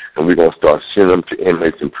Oakland, and we're going to start sending them to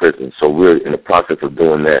inmates in prison. So we're in the process of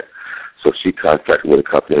doing that. So she contracted with a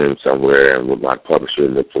company somewhere and with my publisher,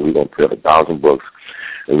 and so we're going to print 1,000 books,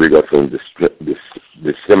 and we're going to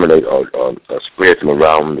disseminate or spread them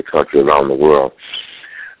around the country, around the world,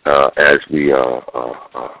 as we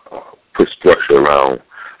put structure around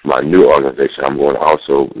my new organization. I'm going to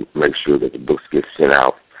also make sure that the books get sent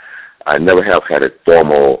out. I never have had a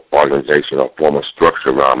formal organization or formal structure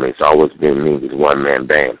around me. It's always been me, this one-man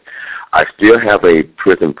band. I still have a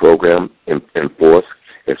prison program in force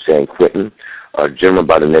in San Quentin. A gentleman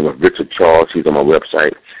by the name of Richard Charles, he's on my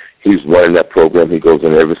website. He's running that program. He goes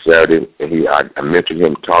in every Saturday, and I mentored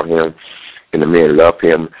him, taught him, and the men love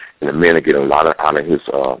him, and the men are getting a lot out of his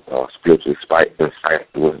spiritual insight and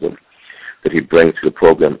wisdom that he brings to the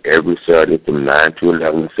program every Saturday from 9 to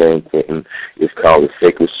 11 in San Quentin. It's called the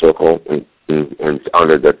Sacred Circle, and it's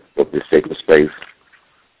under the sacred space.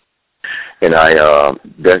 And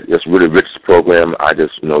that's really rich program. I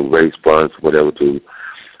just, raise funds, whatever, to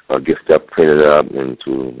get stuff printed up and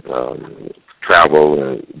to travel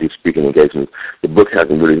and do speaking engagements. The book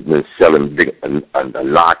hasn't really been selling a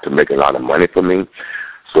lot to make a lot of money for me.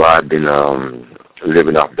 So I've been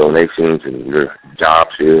living off donations and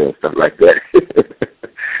jobs here and stuff like that.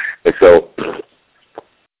 And so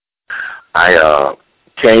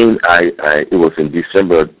it was in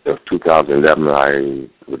December of 2011. I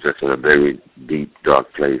was just in a very deep,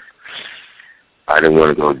 dark place. I didn't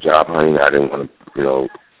want to go job hunting. I didn't want to,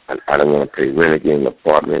 I didn't want to pay rent again in an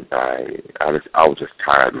apartment. I was just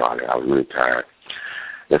tired, Molly. I was really tired.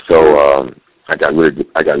 And so I got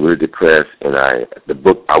really depressed, and the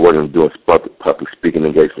book, I wasn't doing public speaking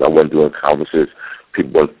engagements. I wasn't doing conferences.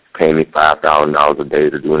 People weren't paying me $5,000 a day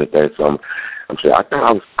to do anything. So I'm saying, I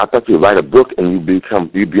thought you'd write a book and you'd be on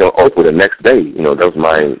Oprah the next day. That was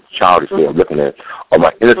my childish way of looking at it, or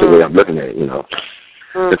my innocent way of looking at it. And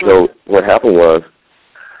so what happened was,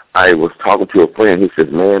 I was talking to a friend. He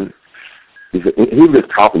said, man, he was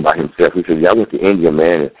talking about himself. He said, yeah, I went to India,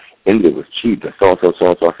 man, and India was cheap, and so-and-so.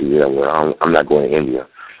 I said, yeah, well, I'm not going to India.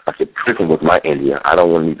 I said, prison was my India. I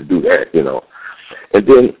don't want to need to do that, And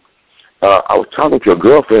then I was talking to a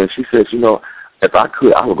girlfriend, and she says, if I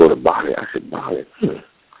could, I would go to Bali. I said, Bali.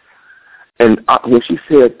 And when she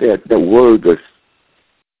said that word just,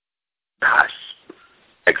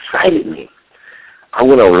 excited me. I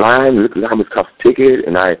went online, looked at how much cost a ticket,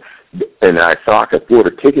 and I saw I could afford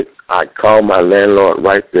a ticket. I called my landlord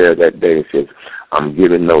right there that day and said, I'm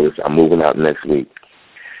giving notice. I'm moving out next week.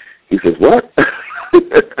 He says, what? I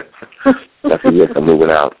said, yes, I'm moving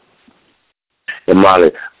out. And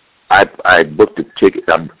Molly, I booked a ticket.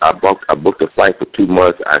 I booked a flight for 2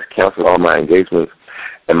 months. I canceled all my engagements,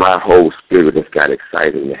 and my whole spirit just got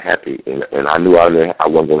excited and happy. And I knew I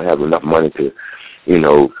wasn't going to have enough money to,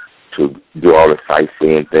 to do all the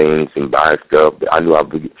sightseeing things and buy stuff. I knew I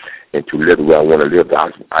would, and to live the way I want to live.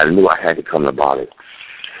 I knew I had to come to Bali.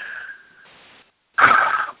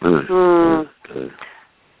 You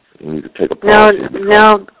need to take a pause.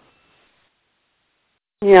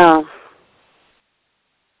 Yeah.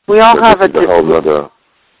 We all have a whole other.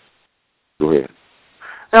 Go ahead.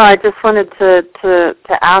 No, I just wanted to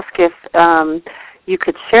ask if you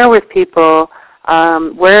could share with people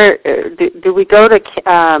where do we go to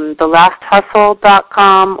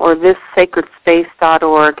thelasthustle.com or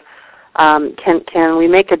thissacredspace.org? Can we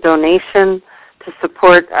make a donation to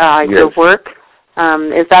support your work?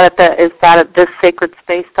 Is that at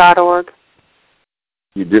thissacredspace.org?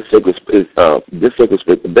 This circumspect,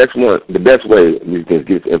 the best way you can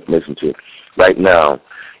get the information to right now,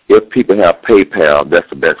 if people have PayPal, that's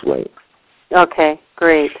the best way. Okay,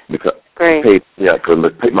 great. Because great.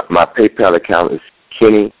 My PayPal account is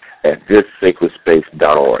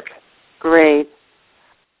Kenny@thissacredspace.org. Great.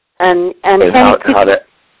 And Kenny, how that?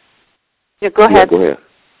 Yeah, go ahead. Yeah, go ahead.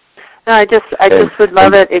 No, I just would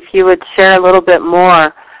love it if you would share a little bit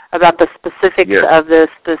more about the specifics of this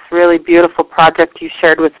really beautiful project you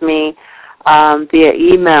shared with me via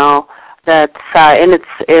email that's in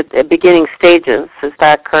its beginning stages. Is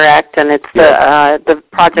that correct? And it's the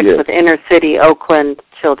project with inner city Oakland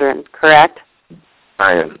children, correct?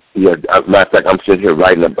 I am. Yeah, matter of fact, I'm sitting here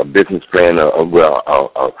writing up a business plan,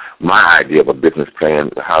 my idea of a business plan,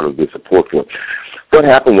 how to get support for it. What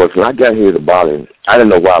happened was when I got here to Bali, I didn't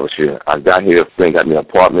know why I was here. I got here, a friend got me an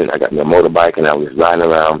apartment, I got me a motorbike, and I was riding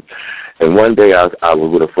around. And one day I was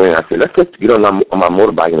with a friend. I said, let's just get on my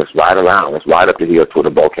motorbike and let's ride around. Let's ride up the hill toward the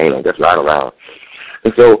volcano. Let's ride around.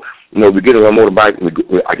 And so, we get on my motorbike.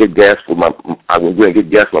 I get gas for my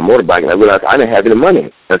motorbike, and I realized I didn't have any money.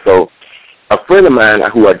 And so a friend of mine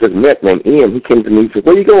who I just met named Ian, he came to me and said,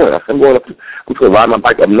 where are you going? I said, I'm going to ride my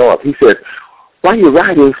bike up north. He said, while you're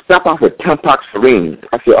riding, stop off at Tampak Serene.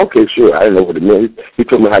 I said, okay, sure. I didn't know what it meant. He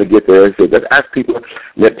told me how to get there. He said, just ask people, and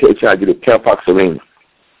they'll tell you how to get to Tampak Serene.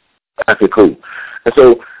 I said, cool. And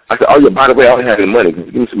so I said, oh, yeah, by the way, I don't have any money.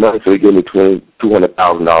 Give me some money. So he gave me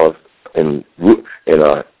 $200,000 in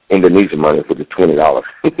Indonesian money for the $20. So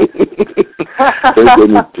he gave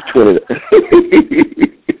me the $20.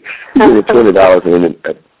 He gave me $20,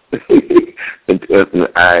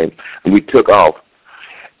 and we took off.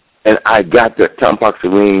 And I got to Tampak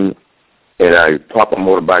Serene, and I parked my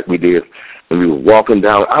motorbike. We did, and we were walking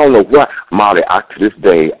down. I don't know what, Molly. To this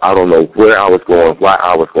day, I don't know where I was going, why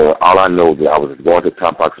I was going. All I know is that I was going to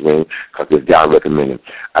Tampak Serene because this guy recommended.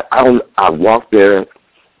 I walked there.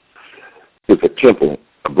 It's a temple,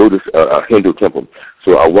 a Buddhist, a Hindu temple.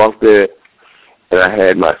 So I walked there, and I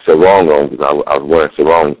had my sarong on because I was wearing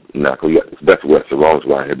sarong. Now, it's best to wear sarongs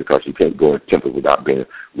around here because you can't go in a temple without being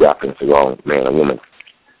wrapped in a sarong, man or woman.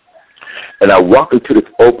 And I walked into this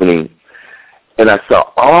opening, and I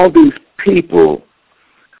saw all these people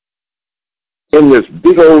in this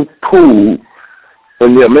big old pool,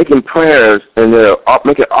 and they're making prayers, and they're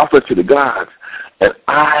making offers to the gods. And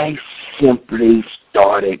I simply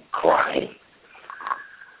started crying.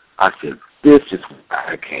 I said, this is why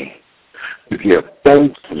I came, to give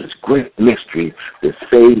thanks to this great mystery that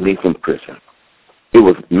saved me from prison. It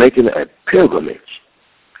was making a pilgrimage.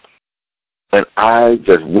 And I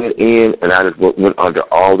just went in, and I just went under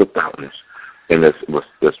all the fountains, and was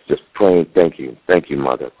just praying, thank you,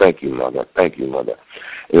 Mother, thank you, Mother, thank you, Mother.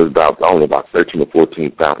 It was only about 13 or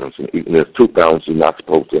 14 fountains, and there's 2 fountains you're not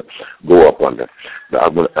supposed to go up under. But I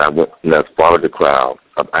went and I followed the crowd.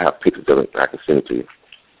 I have pictures of it. I can send it to you.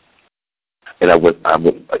 And I went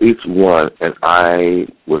each one, and I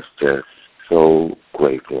was just so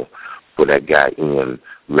grateful for that guy Ian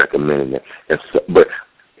recommending it. But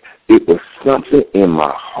it was something in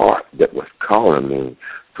my heart that was calling me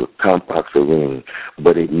to Tampak Serene,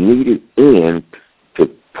 but it needed Ian to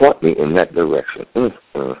point me in that direction.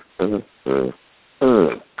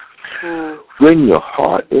 When your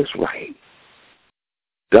heart is right,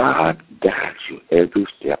 God guides you every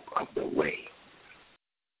step of the way.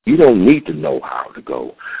 You don't need to know how to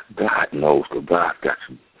go. God knows, because God got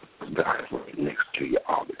you. God is right next to you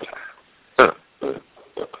all the time.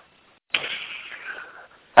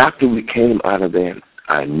 After we came out of there,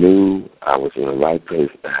 I knew I was in the right place,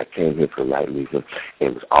 and I came here for the right reason.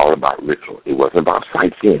 It was all about ritual. It wasn't about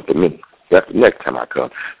sightseeing for me. That's the next time I come.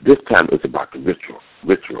 This time it's about the ritual.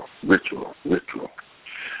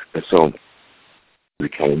 And so we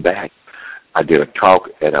came back. I did a talk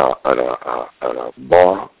at a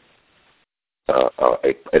bar,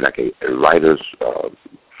 like a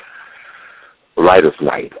writer's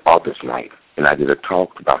night, author's night, and I did a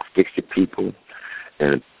talk to about 60 people.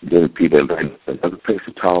 And then people invited me to another place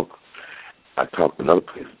to talk. I talked to another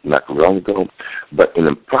place not too long ago. But in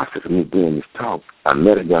the process of me doing this talk, I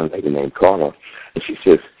met a young lady named Carla, and she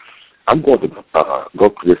says, I'm going to go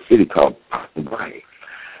to this city called Paraguay.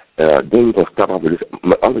 Then we're going to stop off at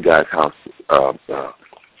my other guy's house,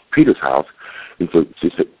 Peter's house. And so she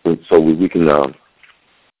said, so we can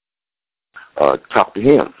talk to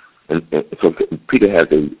him. And so Peter has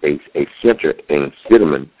a center in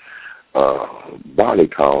Cinnamon, Bali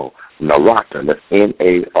called Narata. That's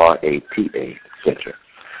Narata Center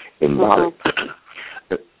in Bali.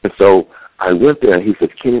 And so I went there, and he said,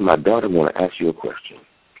 Kenny, my daughter want to ask you a question.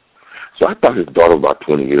 So I thought his daughter was about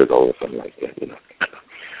 20 years old or something like that,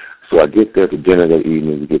 So I get there to dinner that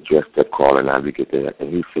evening. We get dressed up, Carl and I. We get there, and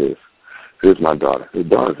he says, "Here's my daughter. His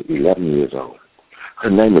daughter's 11 years old. Her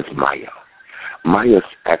name is Maya. Maya's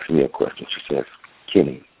asking me a question. She says,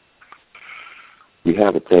 Kenny, we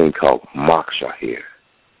have a thing called moksha here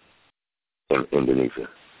in Indonesia.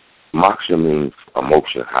 Moksha means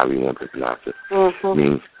moksha, how we want to pronounce it.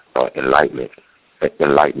 Means enlightenment.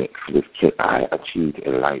 Enlightenment. Can I achieve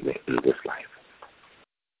enlightenment in this life?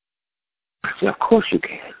 I said, of course you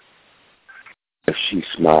can. And she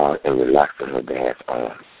smiled and relaxed on her dad's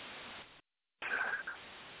arm.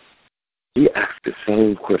 He asked the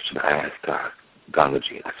same question I asked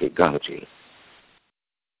Gangaji. I said, Gangaji,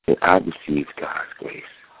 can I receive God's grace?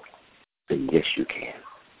 I said, yes, you can.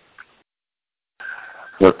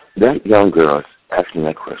 But that young girl asked me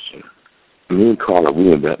that question. Me and Carla, we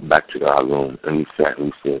went back to our room, and we sat and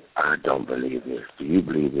we said, I don't believe this. Do you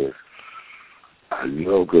believe this? A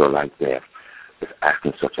little girl like that is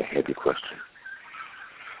asking such a heavy question.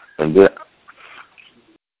 And then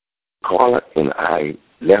Carla and I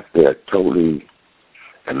left there totally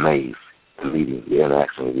amazed at the meeting, the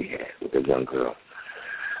interaction we had with the young girl.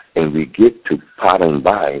 And we get to Padang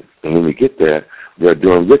Bai, and when we get there, they're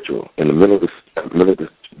doing ritual in the middle of the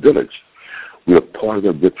village. We are part of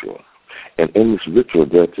the ritual. And in this ritual,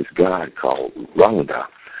 there's this guy called Rangda.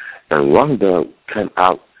 And Rangda came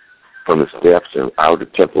out from the steps and out of the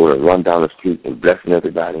temple and run down the street and blessing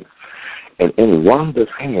everybody. And in Rangda's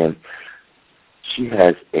hand, she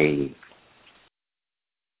has a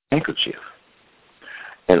handkerchief.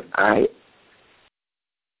 And I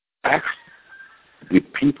asked the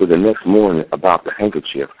people the next morning about the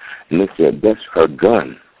handkerchief, and they said, that's her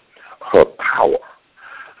gun, her power.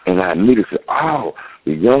 And I immediately said, oh,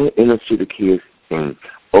 the young inner city kids in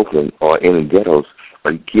Oakland or in the ghettos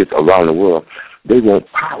or kids around the world, they want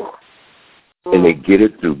power. And they get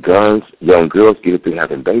it through guns. Young girls get it through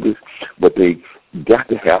having babies, but they got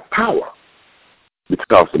to have power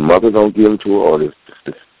because the mother don't give it to her or the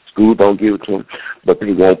school don't give it to them, but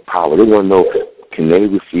they want power. They want to know, can they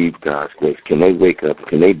receive God's grace? Can they wake up?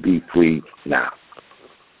 Can they be free now?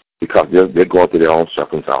 Because they're going through their own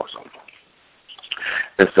sufferings also.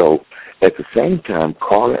 And so at the same time,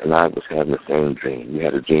 Carla and I was having the same dream. We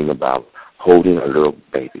had a dream about holding a little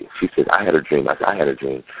baby. She said, I had a dream. I said, I had a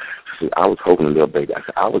dream. She said, I was holding a little baby. I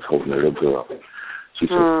said, I was holding a little girl. She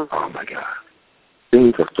said, oh, my God.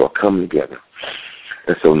 Things have started coming together.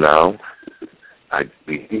 And so now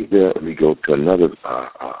we leave there and we go to another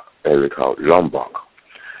area called Lombok.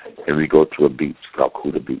 And we go to a beach called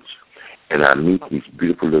Kuta Beach. And I meet these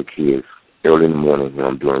beautiful little kids early in the morning when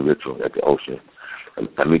I'm doing ritual at the ocean. And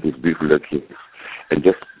I meet these beautiful little kids. And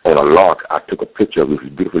just on a lark, I took a picture of these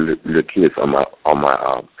beautiful little kids on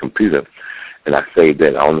my computer, and I saved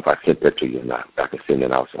that. I don't know if I sent that to you or not. I can send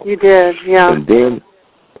that also. You did, yeah. And then,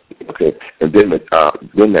 then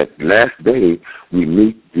that last day, we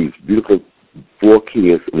meet these beautiful 4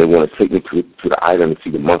 kids, and they want to take me to the island and see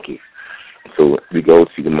the monkeys. So we go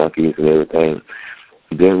see the monkeys and everything.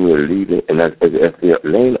 Then we're leaving, and as they're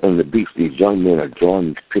laying on the beach, these young men are drawing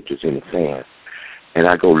these pictures in the sand. And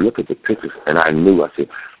I go look at the pictures, and I knew, I said,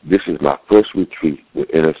 this is my first retreat with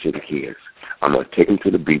inner city kids. I'm going to take them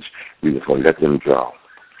to the beach. We're just going to let them draw.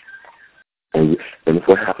 And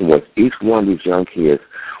what happened was each one of these young kids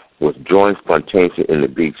was drawing spontaneously in the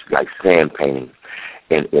beach like sand painting.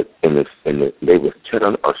 And they were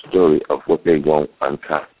telling a story of what they want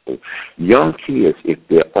unconsciously. Young kids, if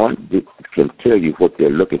they can tell you what they're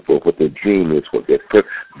looking for, what their dream is, what their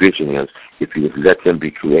vision is, if you just let them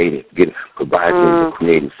be creative, provide them the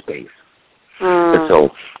creative space.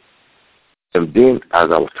 And then as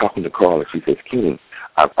I was talking to Carla, she says, Kenny,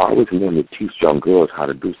 I've always wanted to teach young girls how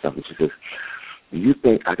to do something. She says, do you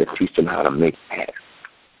think I could teach them how to make hats?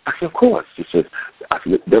 I said, of course. She says,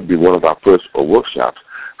 that'd be one of our first workshops,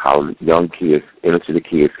 how young kids, inner city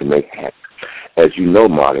kids can make hats. As you know,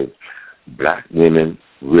 Marty, black women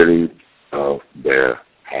really love their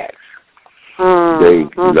hats. They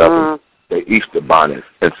love them. Their Easter bonnets.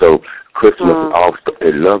 And so Christmas,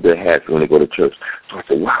 they love their hats when they go to church. So I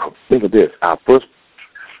said, wow, think of this. Our first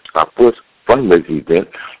fundraising event,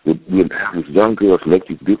 we'll have these young girls make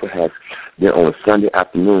these beautiful hats. Then on a Sunday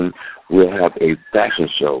afternoon, we'll have a fashion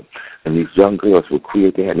show. And these young girls will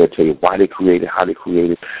create the hat, and they'll tell you why they created, how they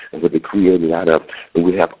created, and what they created out of. And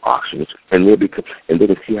we have auctions, and they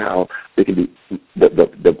can see how they can be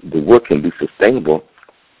the work can be sustainable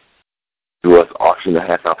through us auctioning the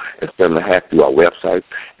hats out and selling the hats through our website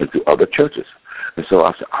and through other churches. And so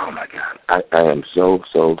I said, oh, my God, I am so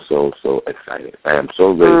excited. I am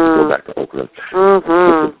so ready to go back to Oakland, put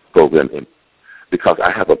the program because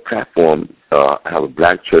I have a platform. I have a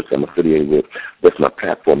black church I'm affiliated with. That's my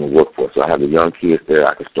platform to work for. So I have the young kids there.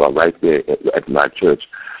 I can start right there at my church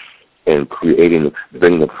and bringing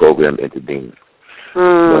the program into being.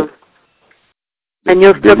 And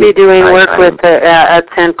you'll still be doing work at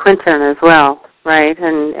San Quentin as well, right?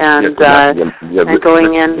 And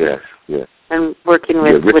going in and working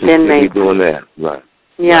with inmates. Doing that, right?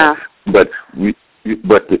 Yeah. Right.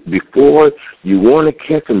 But before you want to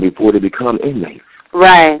catch them before they become inmates.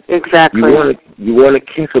 Right. Exactly. You want to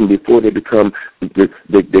catch them before they become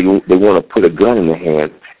they want to put a gun in their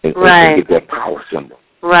hand and get that power symbol.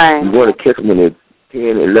 Right. You want to catch them when they're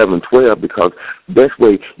 10, 11, 12, because that's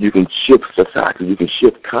way you can shift society, you can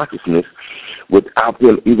shift consciousness without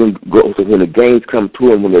them even go. So when the gains come to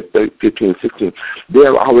them when they're 15, 16,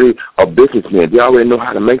 they're already a businessman. They already know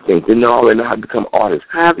how to make things. They already know how to become artists.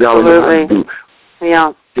 Absolutely. They already know how to do.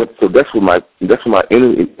 Yeah. So that's what my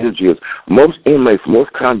energy is. Most inmates,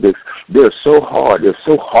 most convicts, they're so hard. They're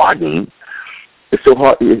so hardened. It's so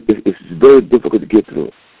hard. It's very difficult to get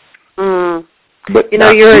through. But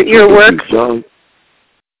your work.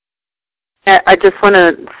 I just want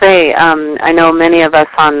to say, I know many of us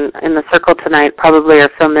in the circle tonight probably are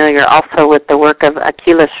familiar also with the work of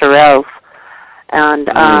Aquila Sherrills, and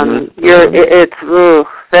it's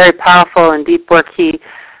very powerful and deep work.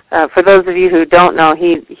 For those of you who don't know,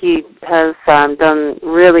 he has done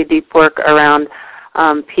really deep work around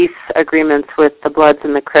peace agreements with the Bloods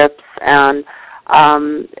and the Crips, and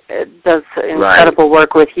does incredible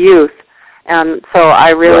work with youth. And so I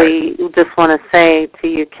really just want to say to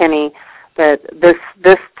you, Kenny, that this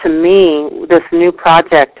to me, this new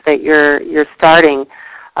project that you're starting,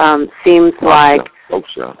 seems like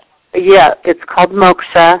Moksha. Yeah, it's called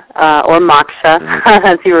Moksha or Moksha,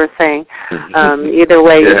 as you were saying. Either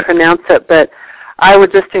way you pronounce it, but I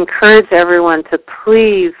would just encourage everyone to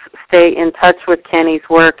please stay in touch with Kenny's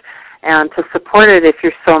work and to support it if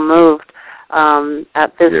you're so moved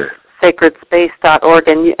at this sacredspace.org.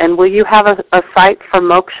 And will you have a site for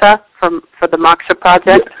Moksha, for the Moksha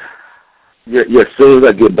project? Yeah, as soon as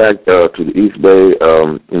I get back to the East Bay,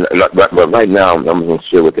 but right now I'm going to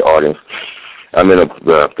share with the audience. I'm in a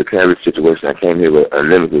precarious situation. I came here with a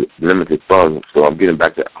limited funds, so I'm getting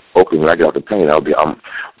back to Oakland. When I get off the plane, I'm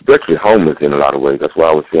virtually homeless in a lot of ways. That's why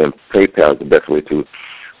I was saying PayPal is the best way to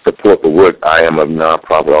support the work. I am a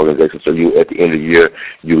nonprofit organization, so at the end of the year,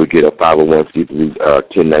 you would get a 501c3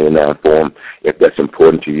 1099 form if that's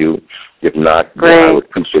important to you. If not, then I would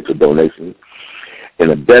appreciate the donation. And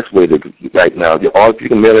the best way to right now, if you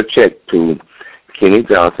can mail a check to Kenny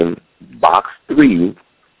Johnson, Box 3,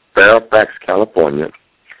 Fairfax, California,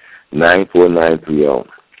 94930.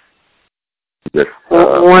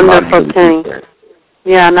 Wonderful, Kenny.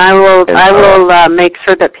 Yeah, and I will make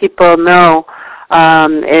sure that people know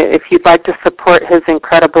if you'd like to support his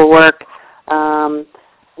incredible work,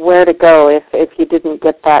 where to go if you didn't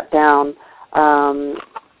get that down.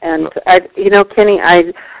 Kenny,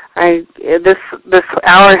 this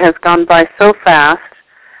hour has gone by so fast.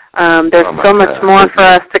 There's so much more for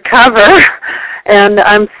us to cover, and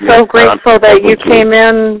I'm so grateful that you came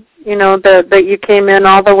in. That you came in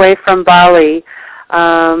all the way from Bali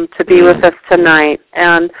to be with us tonight.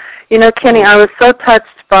 And Kenny, I was so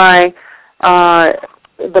touched by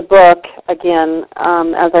the book again,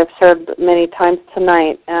 as I've shared many times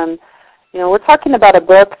tonight. And we're talking about a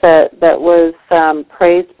book that was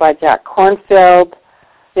praised by Jack Kornfield,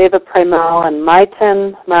 David Premal and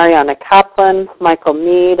Myton, Mariana Kaplan, Michael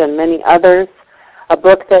Mead, and many others. A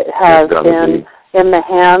book that has been in the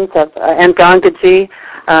hands of, and Gangaji,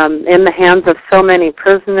 in the hands of so many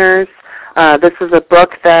prisoners. This is a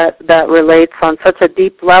book that relates on such a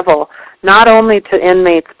deep level, not only to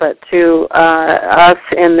inmates, but to us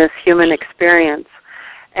in this human experience.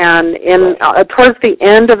 And towards the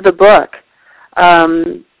end of the book,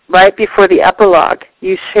 right before the epilogue,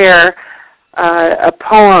 you share a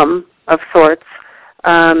poem of sorts,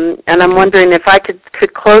 and I'm wondering if I could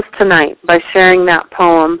close tonight by sharing that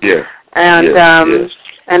poem,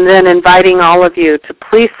 and then inviting all of you to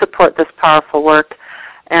please support this powerful work,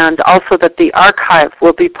 and also that the archive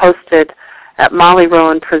will be posted at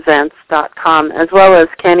mollyrowanpresents.com, as well as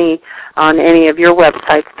Kenny on any of your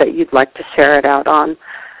websites that you'd like to share it out on.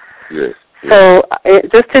 Yes. So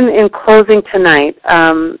just in closing tonight,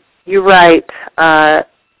 you write that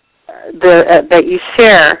you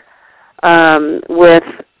share with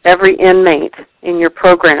every inmate in your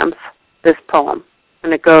programs this poem.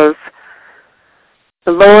 And it goes,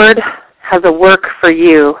 "The Lord has a work for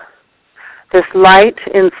you. This light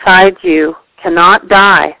inside you cannot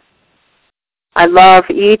die. I love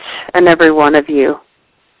each and every one of you.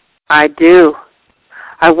 I do.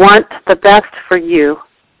 I want the best for you.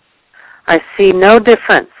 I see no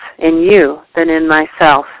difference in you than in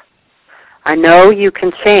myself. I know you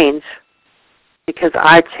can change because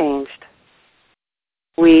I changed.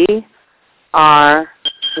 We are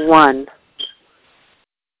one.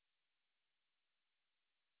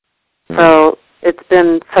 So it's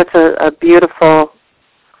been such a beautiful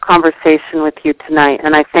conversation with you tonight,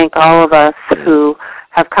 and I thank all of us who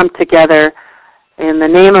have come together in the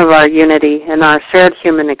name of our unity and our shared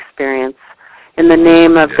human experience, in the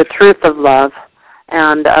name of the truth of love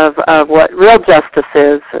and of what real justice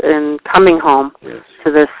is in coming home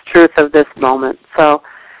to this truth of this moment. So,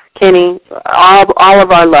 Kenny, all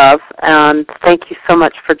of our love, and thank you so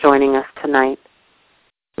much for joining us tonight.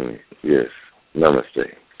 Yes.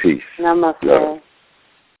 Namaste. Peace. Namaste. Love.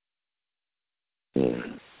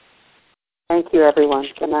 Thank you, everyone.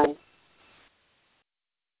 Good night.